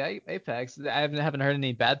 I'll give you Apex. I haven't heard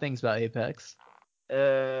any bad things about Apex.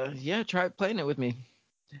 Yeah, try playing it with me.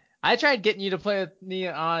 I tried getting you to play with me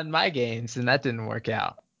on my games, and that didn't work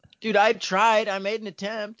out. Dude, I tried. I made an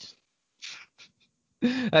attempt.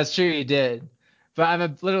 That's true, you did. But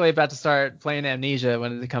I'm literally about to start playing Amnesia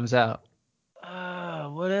when it comes out.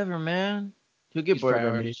 Whatever, man. You'll get Huge bored of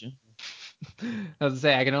priority. Amnesia. I was to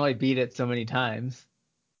say I can only beat it so many times.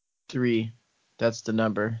 3. That's the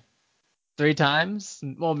number. 3 times?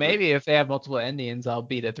 Well, 3. maybe if they have multiple endings, I'll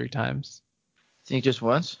beat it 3 times. Think just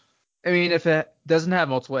once? I mean, if it doesn't have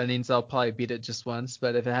multiple endings, I'll probably beat it just once.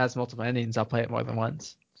 But if it has multiple endings, I'll play it more than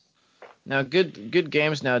once. Now, good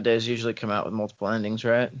games nowadays usually come out with multiple endings,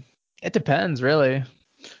 right? It depends, really.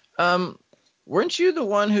 Um, weren't you the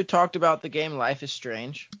one who talked about the game Life is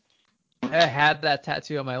Strange? I had that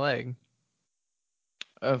tattoo on my leg.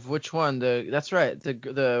 Of which one? That's right.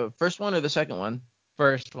 The first one or the second one?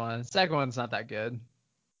 First one. Second one's not that good.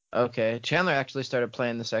 Okay, Chandler actually started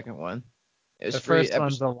playing the second one. It was The free. first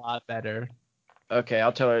one's a lot better. Okay,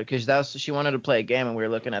 I'll tell her because she wanted to play a game and we were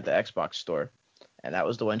looking at the Xbox store, and that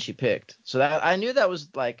was the one she picked. So that I knew that was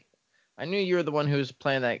like, I knew you were the one who was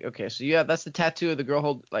playing that. Okay, so yeah, that's the tattoo of the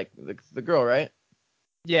girl the girl, right?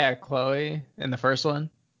 Yeah, Chloe in the first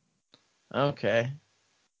one. Okay,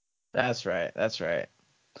 that's right. That's right.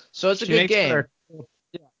 So it's a She good makes game. for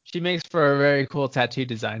she makes for a very cool tattoo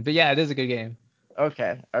design. But yeah, it is a good game.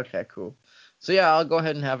 Okay, okay, cool. So yeah, I'll go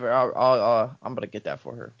ahead and have her. I'm gonna get that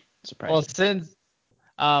for her. Well, Surprise.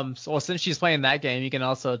 since she's playing that game, you can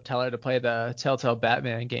also tell her to play the Telltale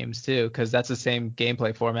Batman games too, because that's the same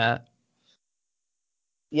gameplay format,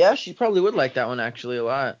 Yeah, she probably would like that one actually a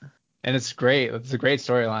lot. and it's great. It's a great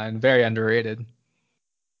storyline, very underrated.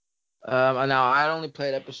 And now I only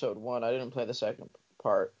played episode 1. I didn't play the second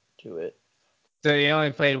part to it. So you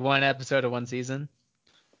only played one episode of one season?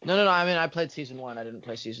 No. I mean, I played season 1. I didn't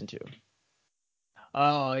play season 2.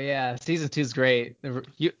 Oh yeah, season two's great. The It's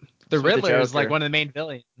with the Riddler is like Joker one of the main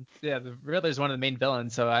villains. Yeah, the Riddler is one of the main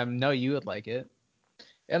villains, so I know you would like it.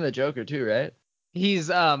 and the Joker too, right? He's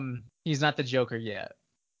not the Joker yet.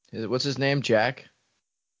 What's his name? Jack?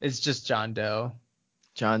 It's just John Doe.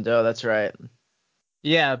 John Doe. That's right.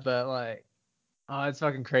 Yeah, but like, oh, it's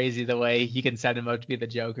fucking crazy the way he can set him up to be the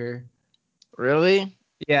Joker. Really?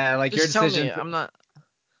 Yeah, like your Just tell me. decisions. I'm not.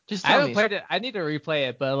 Just I tell haven't me. played it. I need to replay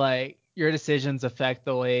it, but like your decisions affect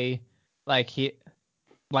the way, like he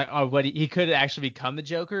could actually become the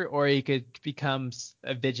Joker, or he could become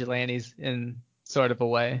a vigilante in sort of a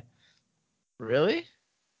way. Really?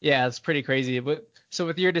 Yeah, it's pretty crazy. But so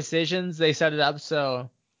with your decisions, they set it up so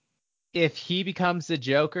if he becomes the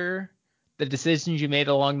Joker, the decisions you made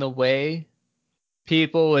along the way,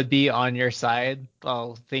 people would be on your side.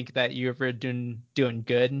 They'll think that you were doing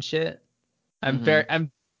good and shit. Mm-hmm.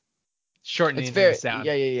 I'm It's shortening very. things down.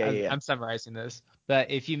 Yeah. I'm summarizing this.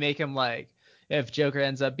 But if you make him like, if Joker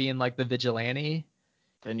ends up being like the vigilante,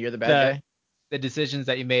 Then you're the bad the guy. the decisions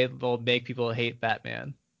that you made will make people hate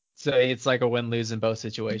Batman. So it's like a win-lose in both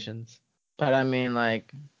situations. But I mean,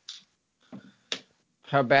 like,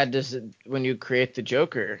 how bad does it when you create the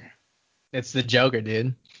Joker? It's the Joker,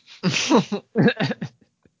 dude.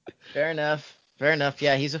 Fair enough. Fair enough.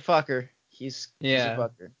 Yeah, he's a fucker. He's a Yeah,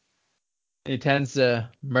 fucker. he tends to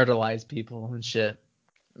murderize people and shit.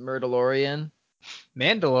 Murdelorian.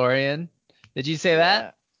 Mandalorian. Did you say Yeah.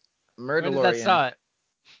 that? When does that Murdelorian. start?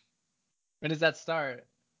 When does that start?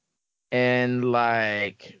 In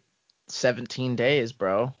like 17 days,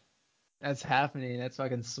 bro. That's happening. That's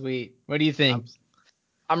fucking sweet. What do you think? I'm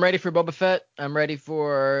I'm ready for Boba Fett. I'm ready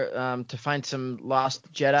for to find some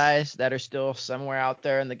lost Jedis that are still somewhere out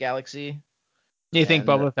there in the galaxy. Do you think And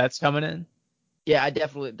Boba Fett's coming in? yeah,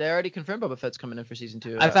 they already confirmed Boba Fett's coming in for season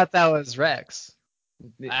 2. I thought that was Rex.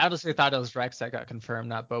 I I honestly thought it was Rex that got confirmed,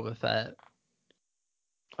 not Boba Fett.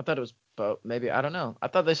 thought it was maybe I don't know. I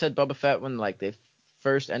thought they said Boba Fett when like they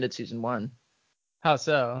first ended season 1. How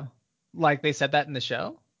so? Like they said that in the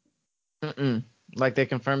show? Mm-mm. Like they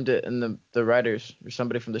confirmed it in the writers or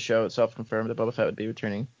somebody from the show itself confirmed that Boba Fett would be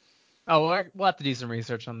returning. Oh, we'll have to do some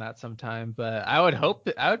research on that sometime. But I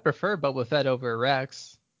would prefer Boba Fett over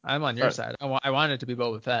Rex. I'm on your But side. I want it to be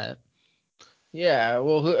Boba Fett. yeah,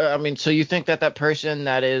 well, I mean, so you think that person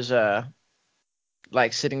that is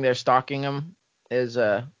like sitting there stalking him is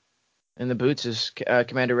in the boots is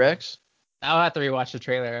Commander Rex? I'll have to rewatch the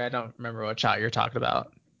trailer. I don't remember what shot you're talking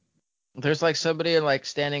about. There's like somebody like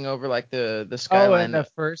standing over like the Oh, in skyline. the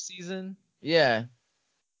first season? Yeah,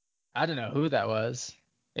 I don't know who that was.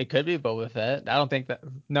 It could be Boba Fett. I don't think that.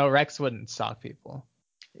 No, Rex wouldn't stalk people.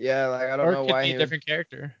 yeah, like I don't Or it know could why be a he would. different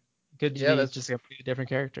character. It could Yeah, be just a completely different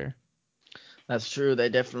character. that's true. They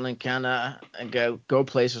definitely kind of go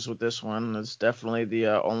places with this one. It's definitely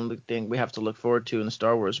the only thing we have to look forward to in the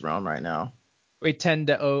Star Wars realm right now, We tend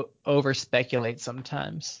to over speculate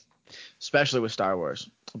sometimes. especially with Star Wars.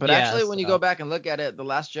 But Yeah, actually, when you go so back and look at it, the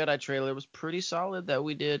Last Jedi trailer was pretty solid. That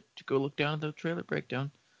we did to go look down at the trailer breakdown.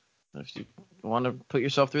 If you want to put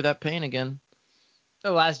yourself through that pain again.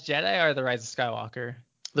 The Last Jedi or The Rise of Skywalker?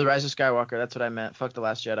 The Rise of Skywalker, that's what I meant. Fuck The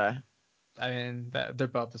Last Jedi. I mean, they're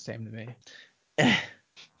both the same to me.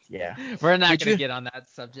 Yeah. We're not Did gonna you get on that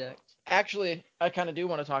subject. actually? I kind of do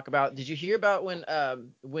want to talk about. Did you hear about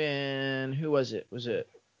when who was it? Was it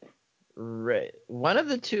Ray? One of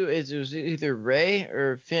the two it was either Ray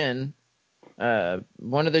or Finn.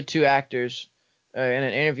 One of the two actors in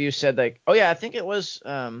an interview said like, oh yeah, I think it was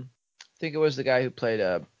the guy who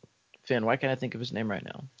played Finn. Why can't I think of his name right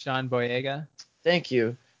now? John Boyega. Thank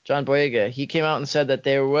you, John Boyega. He came out and said that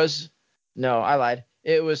there was no, I lied.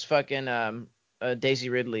 It was fucking Daisy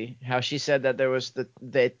Ridley. How she said that there was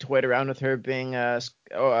they toyed around with her being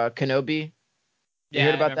Kenobi. You Yeah,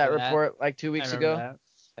 heard I about that remember that. report like 2 I weeks remember ago? that.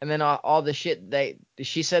 And then all the shit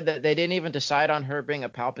she said that they didn't even decide on her being a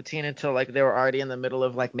Palpatine until like they were already in the middle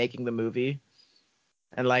of like making the movie.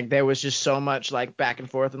 And like there was just so much like back and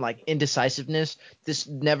forth and like indecisiveness. This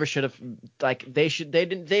never should have like they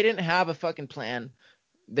didn't have a fucking plan.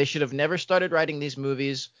 They should have never started writing these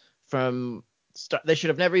movies from They should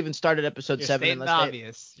have never even started episode You're 7 stating the unless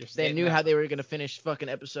obvious. they knew how they were gonna finish fucking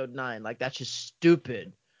episode 9. Like that's just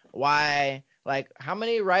stupid. Why? Like how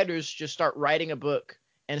many writers just start writing a book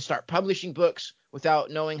and start publishing books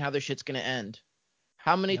without knowing how their shit's gonna end?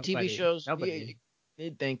 How many TV shows? Nobody.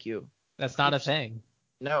 Thank you. That's not a thing.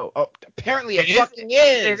 No. Oh, apparently it It fucking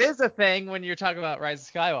is. It is a thing when you're talking about Rise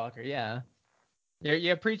of Skywalker. Yeah.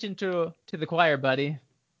 You're preaching to the choir, buddy.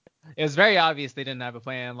 It was very obvious they didn't have a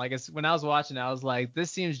plan. Like when I was watching, I was like,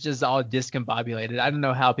 this seems just all discombobulated. I don't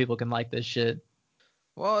know how people can like this shit.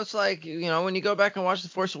 Well, it's like, when you go back and watch The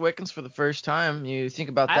Force Awakens for the first time, you think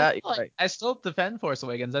about that. I still defend Force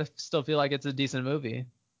Awakens. I still feel like it's a decent movie.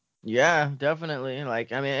 Yeah, definitely.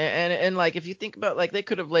 Like, I mean, and like, if you think about, like, they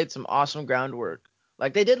could have laid some awesome groundwork.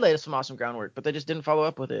 Like, they did lay some awesome groundwork, but they just didn't follow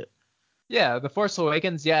up with it. Yeah, The Force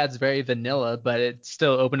Awakens, yeah, it's very vanilla, but it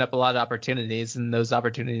still opened up a lot of opportunities, and those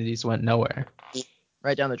opportunities went nowhere.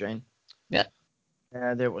 Right down the drain. Yeah.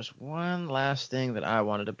 There was one last thing that I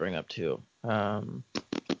wanted to bring up, too. Oh,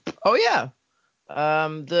 yeah.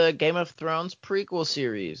 The Game of Thrones prequel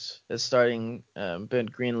series is starting, been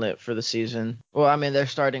greenlit for the season. Well, I mean, they're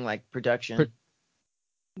starting, like, production.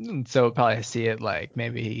 So we'll probably see it, like,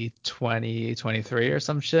 maybe 2023 or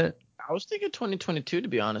some shit. I was thinking 2022, to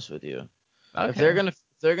be honest with you. Okay. If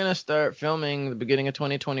they're gonna start filming the beginning of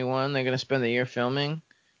 2021, they're gonna spend the year filming,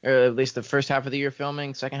 or at least the first half of the year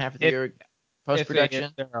filming, second half of the year post production.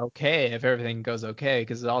 If they're okay, if everything goes okay,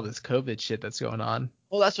 because of all this COVID shit that's going on.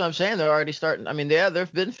 Well, that's what I'm saying. They're already starting. I mean,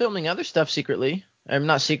 they've been filming other stuff secretly.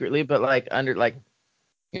 Not secretly, but like under like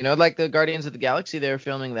the Guardians of the Galaxy. They were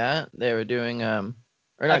filming that. They were doing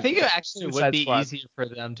I think it actually would Suicide be Squad. easier for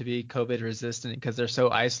them to be COVID resistant because they're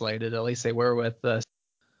so isolated. At least they were with us.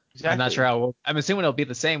 Exactly. I'm not sure how. I'm assuming it'll be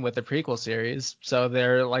the same with the prequel series. So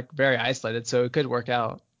they're like very isolated. So it could work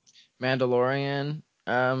out. Mandalorian.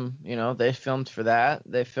 They filmed for that.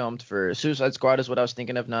 They filmed for Suicide Squad is what I was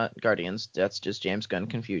thinking of, not Guardians. That's just James Gunn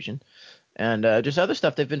confusion. And just other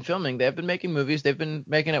stuff they've been filming. They've been making movies. They've been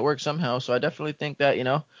making it work somehow. So I definitely think that,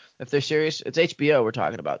 if they're serious, it's HBO we're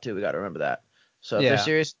talking about too. We got to remember that. So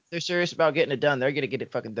if they're serious about getting it done, they're going to get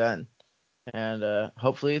it fucking done. And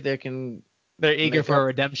hopefully they're eager for a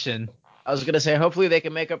redemption. I was going to say, hopefully they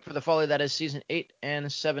can make up for the folly that is season 8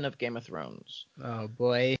 and 7 of Game of Thrones. Oh,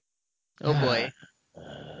 boy. Oh, boy.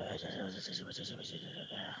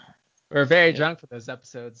 We're very drunk for those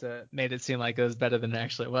episodes. Made it seem like it was better than it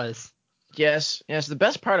actually was. Yes. The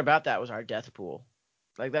best part about that was our death pool.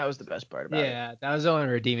 Like, that was the best part about it. Yeah, that was the only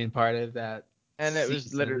redeeming part of that. And it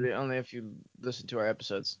was literally only if you listen to our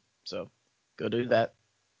episodes. So, go do that.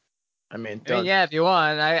 I mean, yeah, if you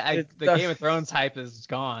want. The Game of Thrones hype is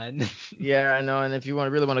gone. Yeah, I know. And if you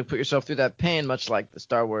really want to put yourself through that pain, much like the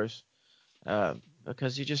Star Wars,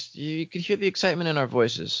 because you could hear the excitement in our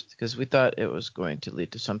voices, because we thought it was going to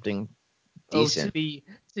lead to something decent. To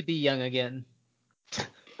be young again.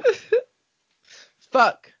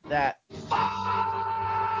 Fuck that.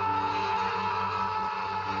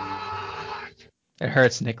 It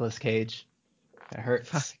hurts, Nicolas Cage. It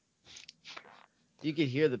hurts. You could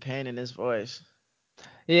hear the pain in his voice.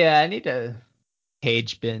 Yeah, I need to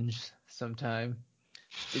Cage binge sometime.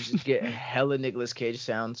 To just get hella Nicolas Cage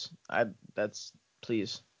sounds.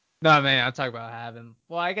 Please. No, man, I'm talking about having.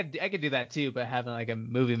 Well, I could do that too, but having like a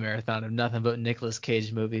movie marathon of nothing but Nicolas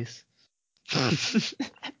Cage movies.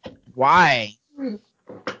 Why?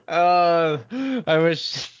 I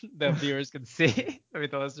wish the viewers could see. I mean,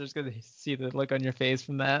 the listeners could see the look on your face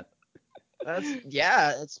from that.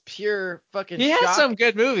 It's pure fucking. He has shock. some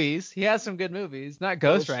good movies. Not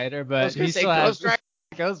Ghost Rider, but he still has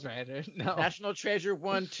Ghost Rider. No. National Treasure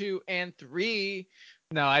 1, 2, and 3.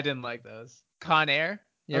 No, I didn't like those. Con Air.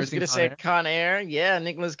 I was gonna say Con Air. Yeah,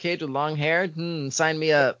 Nicolas Cage with long hair. Sign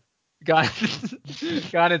me up. Gone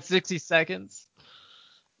in 60 seconds.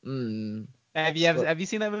 Have you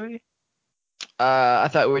seen that movie? I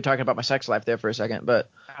thought we were talking about my sex life there for a second, but.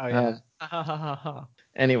 Oh yeah.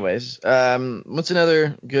 Anyways, what's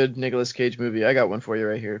another good Nicolas Cage movie? I got one for you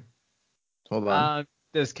right here. Hold on.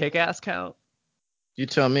 Does Kick-Ass count? You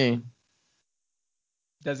tell me.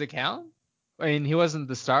 Does it count? I mean, he wasn't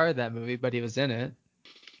the star of that movie, but he was in it.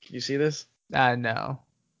 You see this? No.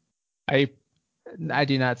 I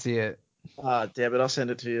do not see it. Damn it, I'll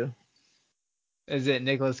send it to you. Is it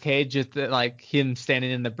Nicolas Cage, just like him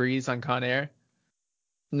standing in the breeze on Con Air?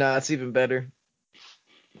 No, it's even better.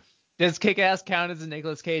 Does Kick-Ass count as a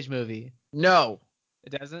Nicolas Cage movie? No.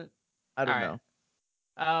 It doesn't? I don't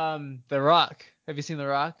know. The Rock. Have you seen The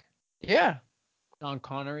Rock? Yeah. Sean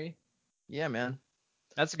Connery? Yeah, man.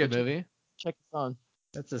 That's a good movie. Check your phone.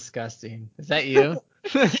 That's disgusting. Is that you?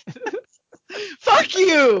 Fuck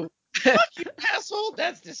you! Fuck you, asshole.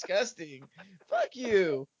 That's disgusting. Fuck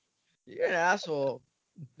you. You're an asshole.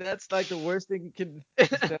 That's like the worst thing you can.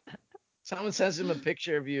 Someone sends him a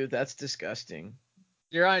picture of you. That's disgusting.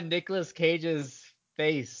 You're on Nicolas Cage's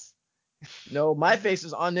face. No, my face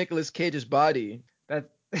is on Nicolas Cage's body. That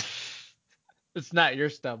it's not your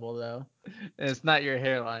stubble though, and it's not your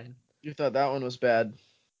hairline. You thought that one was bad.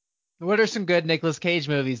 What are some good Nicolas Cage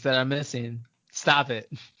movies that I'm missing? Stop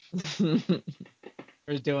it.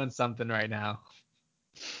 We're doing something right now.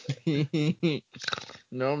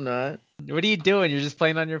 No, I'm not. What are you doing? You're just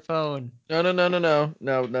playing on your phone.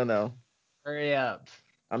 No. Hurry up.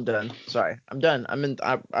 I'm done. Sorry. I'm done.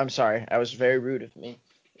 I'm sorry. I was very rude of me.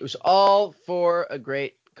 It was all for a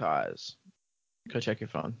great cause. Go check your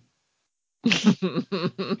phone.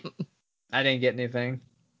 I didn't get anything.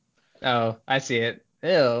 Oh, I see it.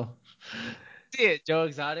 Ew. See it, Joe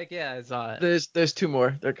Exotic? Yeah, I saw it. There's two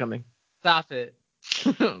more. They're coming. Stop it.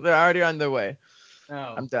 They're already on their way.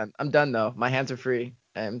 No. I'm done. I'm done though. My hands are free,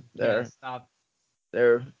 and Yeah, stop.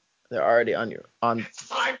 they're already on your on. It's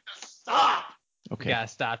time to stop. Okay. Yeah,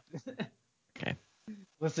 stop. Okay.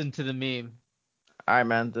 Listen to the meme. All right,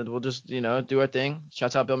 man. Then we'll just do our thing.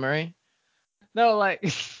 Shouts out Bill Murray. No, like.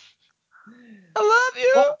 I love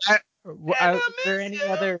you. Well, is there any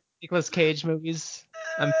other Nicolas Cage movies?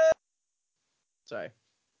 Sorry.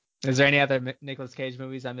 Is there any other Nicolas Cage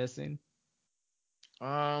movies I'm missing?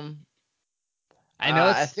 I know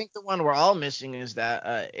I think the one we're all missing is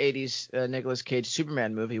that 80s Nicolas Cage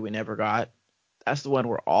Superman movie we never got. That's the one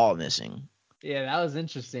we're all missing. Yeah, that was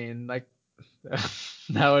interesting. Like,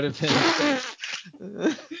 that would have been.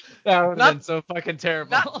 That would have been so fucking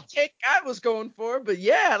terrible. Not the take I was going for, but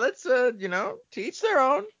yeah, let's to each their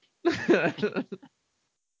own.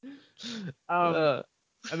 A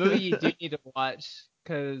movie you do need to watch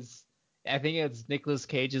because I think it's Nicolas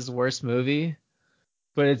Cage's worst movie,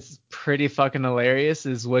 but it's pretty fucking hilarious.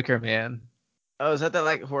 Is Wicker Man? Oh, is that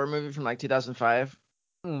like horror movie from like 2005?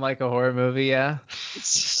 Like a horror movie, yeah.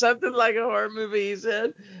 Something like a horror movie, he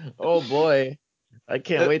said. Oh boy, I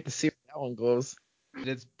can't wait to see where that one goes.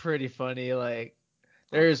 It's pretty funny. Like,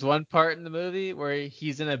 there's one part in the movie where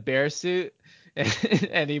he's in a bear suit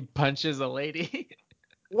and he punches a lady.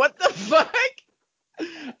 What the fuck?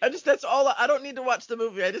 That's all. I don't need to watch the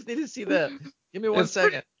movie. I just need to see that. Give me one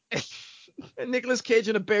second. Nicolas Cage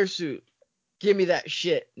in a bear suit. Give me that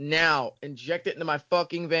shit now. Inject it into my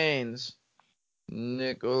fucking veins.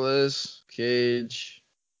 Nicolas Cage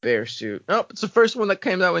bear suit. Oh, it's the first one that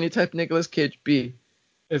came out when you type Nicolas Cage B.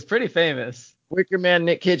 It's pretty famous. Wicker Man,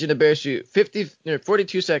 Nick Cage in a bear suit.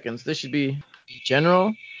 42 seconds. This should be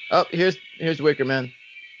general. Oh, here's Wicker Man.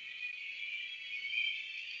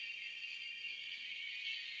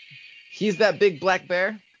 He's that big black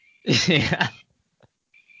bear? Yeah.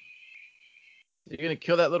 You're gonna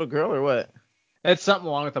kill that little girl or what? It's something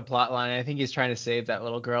wrong with the plot line. I think he's trying to save that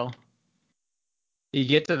little girl. You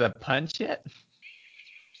get to the punch yet?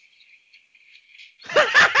 yeah,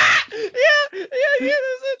 there's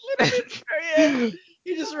a little bit. Yeah.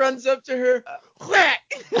 He just runs up to her. Whack!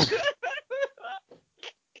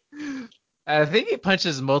 I think he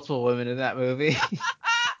punches multiple women in that movie.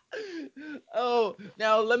 Oh,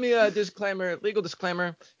 now let me legal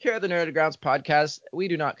disclaimer. Here at the Nerd Grounds podcast, we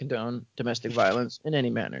do not condone domestic violence in any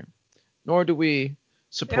manner, nor do we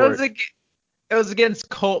support. It was against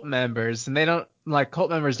cult members, and cult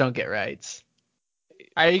members don't get rights.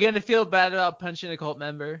 Are you gonna feel bad about punching a cult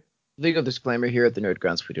member? Legal disclaimer: here at the Nerd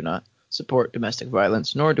Grounds, we do not support domestic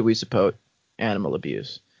violence, nor do we support animal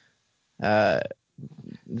abuse.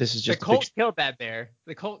 This is just the cult killed that bear.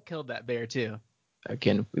 The cult killed that bear too.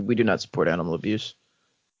 Again, we do not support animal abuse.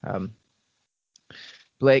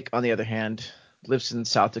 Blake, on the other hand, lives in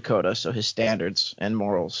South Dakota, so his standards and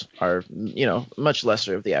morals are, much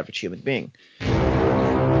lesser of the average human being.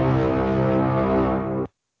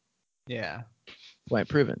 Yeah. Point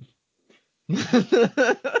proven.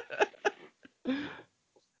 That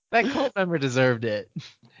cult member deserved it.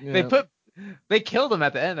 Yeah. They killed him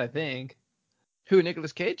at the end, I think. Who,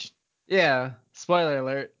 Nicolas Cage? Yeah. Spoiler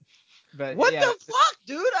alert. But what the fuck,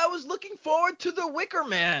 dude? I was looking forward to the Wicker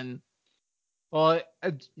Man. Well,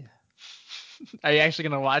 are you actually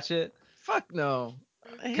gonna watch it? Fuck no.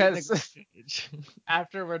 Because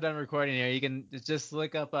after we're done recording here, you can just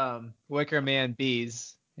look up Wicker Man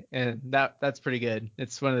bees, and that's pretty good.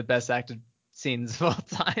 It's one of the best acted scenes of all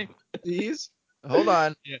time. Bees? Hold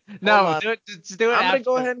on. Yeah. No, do it. I'm gonna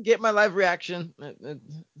go ahead and get my live reaction. All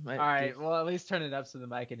right. Well, at least turn it up so the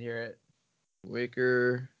mic can hear it.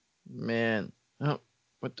 Wicker Man. Oh,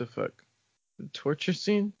 what the fuck? The torture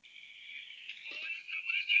scene?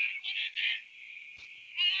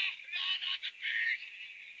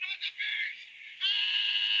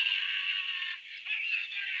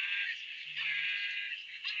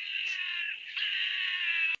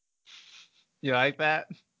 You like that?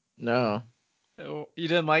 No. You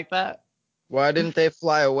didn't like that? Why didn't they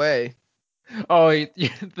fly away? Oh, you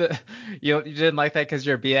didn't like that because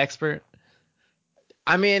you're a bee expert?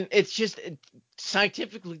 I mean, it's just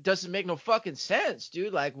scientifically doesn't make no fucking sense,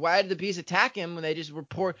 dude. Like, why did the bees attack him when they just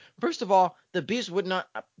report? First of all, the bees would not.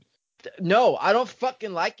 No, I don't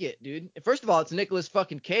fucking like it, dude. First of all, it's Nicolas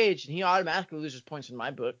fucking Cage, and he automatically loses points in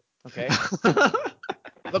my book. Okay.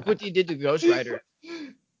 Look what he did to Ghost Rider.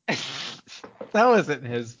 That wasn't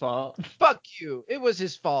his fault. Fuck you. It was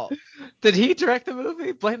his fault. Did he direct the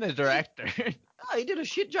movie? Blame the director. Oh, he did a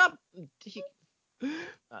shit job.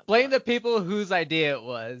 Blame the people whose idea it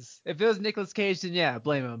was. If it was Nicolas Cage, then yeah,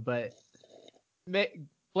 blame him. But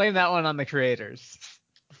blame that one on the creators.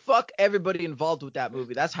 Fuck everybody involved with that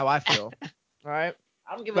movie. That's how I feel. All right.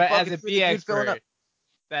 I don't give a But fuck as a if bee you're the dude filling expert, up.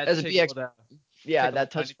 that As a bee tickled, expert, yeah, tickled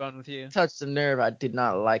that the funny touched bone with you. the nerve. I did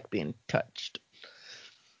not like being touched.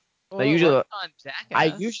 Well, I it usually, worked on Jackass. I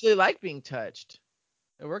usually like being touched.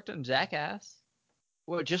 It worked on Jackass.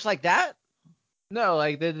 Well, just like that? No,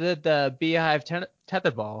 like they did the beehive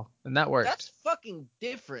tetherball, and that worked. That's fucking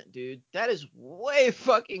different, dude. That is way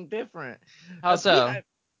fucking different. How so?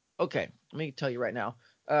 Okay, let me tell you right now.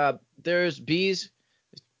 There's bees.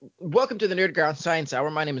 Welcome to the Nerd Ground Science Hour.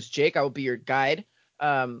 My name is Jake. I will be your guide.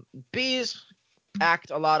 Bees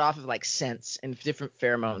act a lot off of like scents and different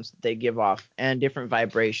pheromones that they give off and different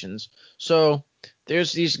vibrations. So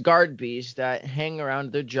there's these guard bees that hang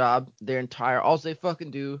around their job, all they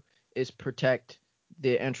fucking do is protect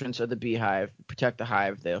the entrance of the beehive, protect the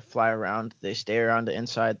hive. They'll fly around, they stay around the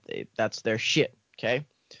inside. That's their shit. Okay.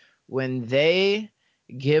 When they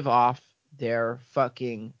give off their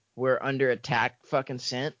fucking we're under attack fucking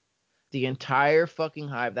scent, the entire fucking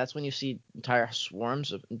hive, that's when you see entire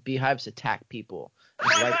swarms of beehives attack people.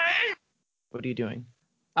 Like, what are you doing?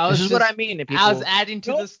 This is what I mean. People, I was adding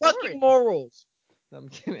to the story. Fucking morals. No, I'm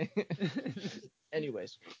kidding.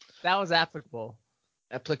 Anyways. That was applicable.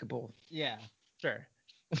 Yeah, sure.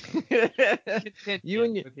 You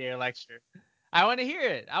and with your lecture. I want to hear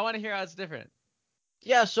it. I want to hear how it's different.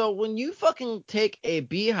 Yeah, so when you fucking take a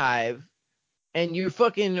beehive and you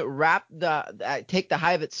fucking take the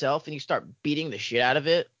hive itself and you start beating the shit out of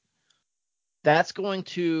it, that's going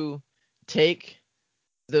to take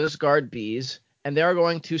those guard bees and they're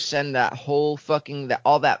going to send that whole fucking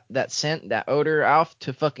that scent, that odor off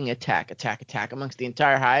to fucking attack amongst the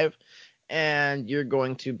entire hive, and they're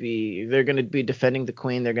going to be defending the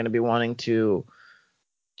queen. They're going to be wanting to,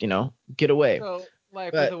 get away. So,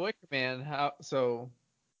 like with the Wicker Man,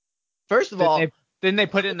 First of all, didn't they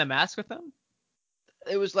put it in the mask with them?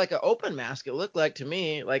 It was like an open mask. It looked like to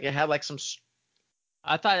me like it had like some.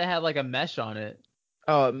 I thought it had like a mesh on it.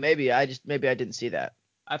 Oh, maybe I didn't see that.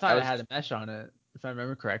 I thought it had a mesh on it, if I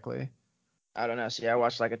remember correctly. I don't know. See, I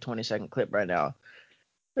watched like a 20-second clip right now.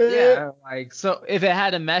 Yeah, like so if it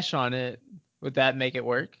had a mesh on it, would that make it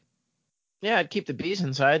work? Yeah, I'd keep the bees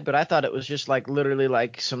inside, but I thought it was just like literally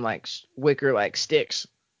like some like wicker like sticks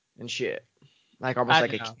and shit, like almost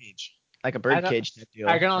like a cage, like a bird cage type deal.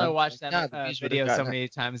 I can only watch that video so many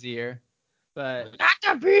times a year, but not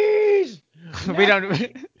the bees. we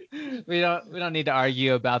don't need to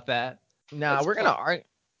argue about that. No, we're gonna argue.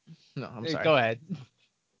 No, I'm sorry. Go ahead.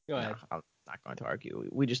 Go ahead. No, I'm not going to argue.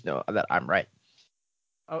 We just know that I'm right.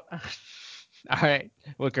 Oh, all right,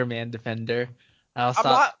 Wicker Man Defender. I'll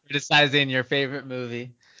stop criticizing your favorite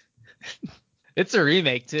movie. It's a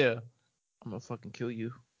remake too. I'm gonna fucking kill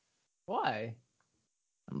you. Why?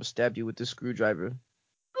 I'm gonna stab you with this screwdriver.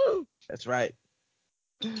 That's right.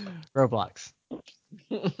 Roblox.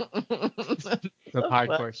 The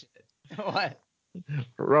hardcore shit. What?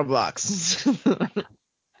 Roblox.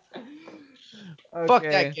 Okay. Fuck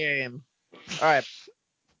that game. All right.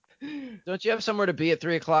 Don't you have somewhere to be at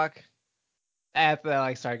 3:00? I have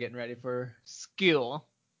to start getting ready for school.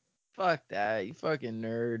 Fuck that, you fucking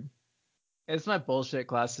nerd. It's my bullshit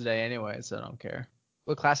class today anyway, so I don't care.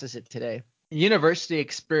 What class is it today? University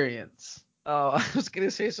experience. Oh, I was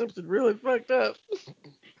gonna say something really fucked up.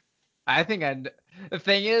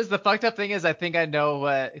 The fucked up thing is, I think I know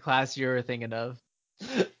what class you were thinking of.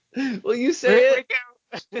 Well, you say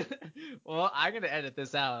it. Well, I'm gonna edit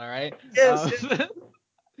this out, all right? Yes.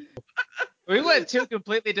 We went two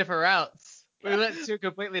completely different routes. Both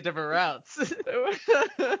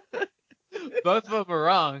of them were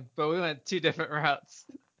wrong, but we went two different routes.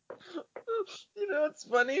 You know what's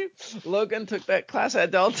funny? Logan took that class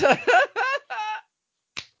at Delta.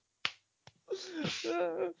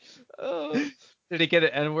 Did he get an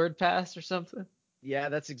N-word pass or something? Yeah,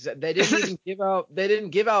 that's exact. They didn't even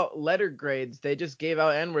give out letter grades. They just gave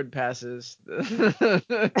out N-word passes.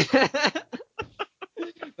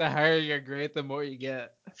 That's The higher your grade, the more you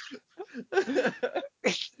get.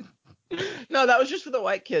 No, that was just for the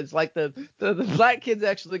white kids. Like the black kids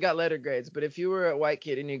actually got letter grades, but if you were a white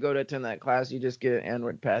kid and you go to attend that class, you just get an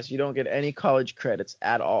N-word pass. You don't get any college credits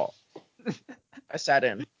at all. I sat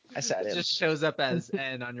in. It just shows up as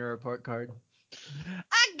N on your report card.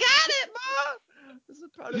 I got it, Mom. This is the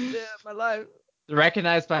proudest day of my life.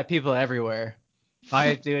 Recognized by people everywhere. All you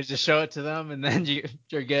have to do is just show it to them, and then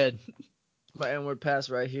you're good. My N-word pass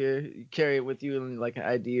right here. You carry it with you in like an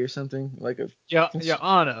ID or something, like a. Your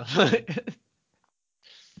Honor.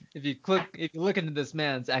 If you look into this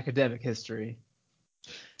man's academic history,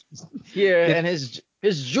 here in his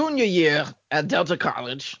junior year at Delta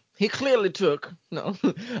College, he clearly took. No,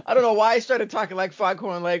 I don't know why I started talking like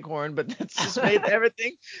Foghorn Leghorn, but that's just made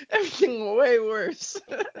everything way worse.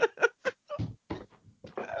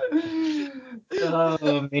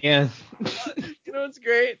 Oh man. You know what's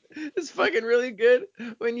great? It's fucking really good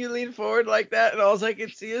when you lean forward like that, and all I can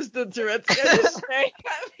see is the Tourette's guy just staring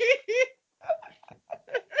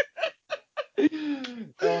at me.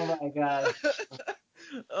 Oh my god.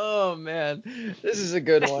 Oh man, this is a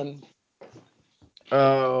good one.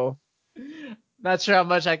 Oh. Not sure how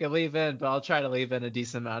much I can leave in, but I'll try to leave in a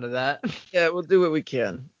decent amount of that. Yeah, we'll do what we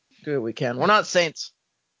can. Do what we can. We're not saints.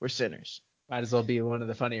 We're sinners. Might as well be one of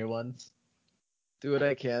the funnier ones. Do what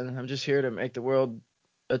I can. I'm just here to make the world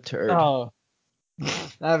a turd. Oh. I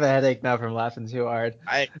have a headache now from laughing too hard.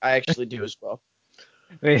 I actually do as well.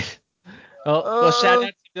 Wait. Well, shout out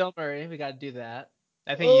to Bill Murray. We got to do that.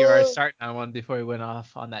 I think you were starting on one before we went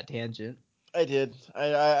off on that tangent. I did.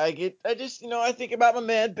 I just, I think about my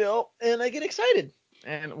man Bill, and I get excited.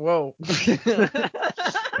 And whoa.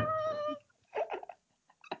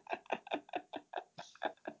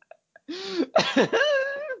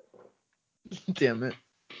 Damn it.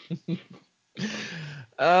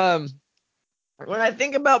 When I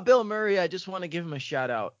think about Bill Murray, I just want to give him a shout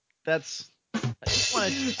out. I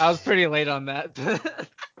was pretty late on that.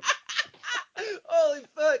 Holy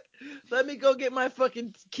fuck. Let me go get my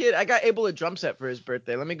fucking kid. I got Abel a drum set for his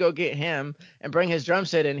birthday. Let me go get him and bring his drum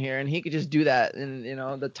set in here, and he could just do that. And,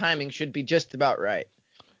 the timing should be just about right.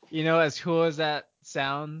 As cool as that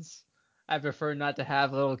sounds, I prefer not to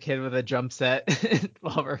have a little kid with a drum set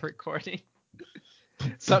while we're recording.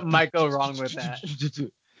 Something might go wrong with that.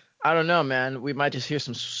 I don't know, man. We might just hear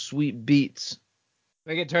some sweet beats.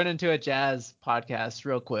 We could turn into a jazz podcast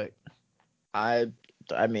real quick. I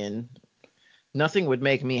mean, nothing would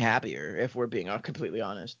make me happier if we're being completely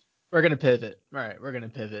honest. We're going to pivot. All right, we're going to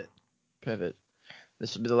pivot. Pivot.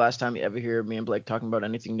 This will be the last time you ever hear me and Blake talking about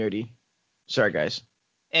anything nerdy. Sorry, guys.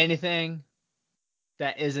 Anything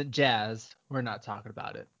that isn't jazz, we're not talking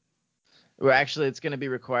about it. Well, actually, it's going to be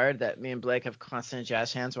required that me and Blake have constant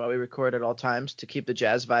jazz hands while we record at all times to keep the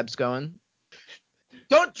jazz vibes going.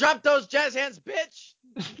 Don't drop those jazz hands, bitch!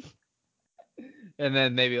 And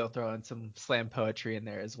then maybe I'll throw in some slam poetry in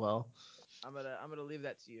there as well. I'm gonna leave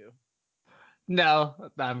that to you. No,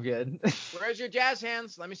 I'm good. Where's your jazz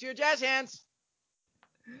hands? Let me see your jazz hands.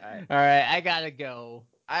 All right, I gotta go.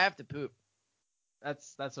 I have to poop.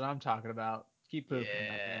 That's what I'm talking about. Keep pooping.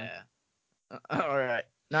 Yeah. All right.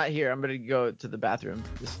 Not here. I'm gonna go to the bathroom.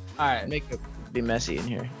 All right. Make it be messy in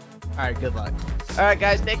here. All right. Good luck. All right,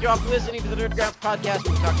 guys. Thank you all for listening to the Nerd Grounds podcast.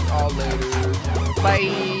 We'll talk to you all later.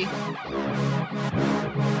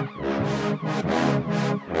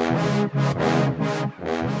 Bye.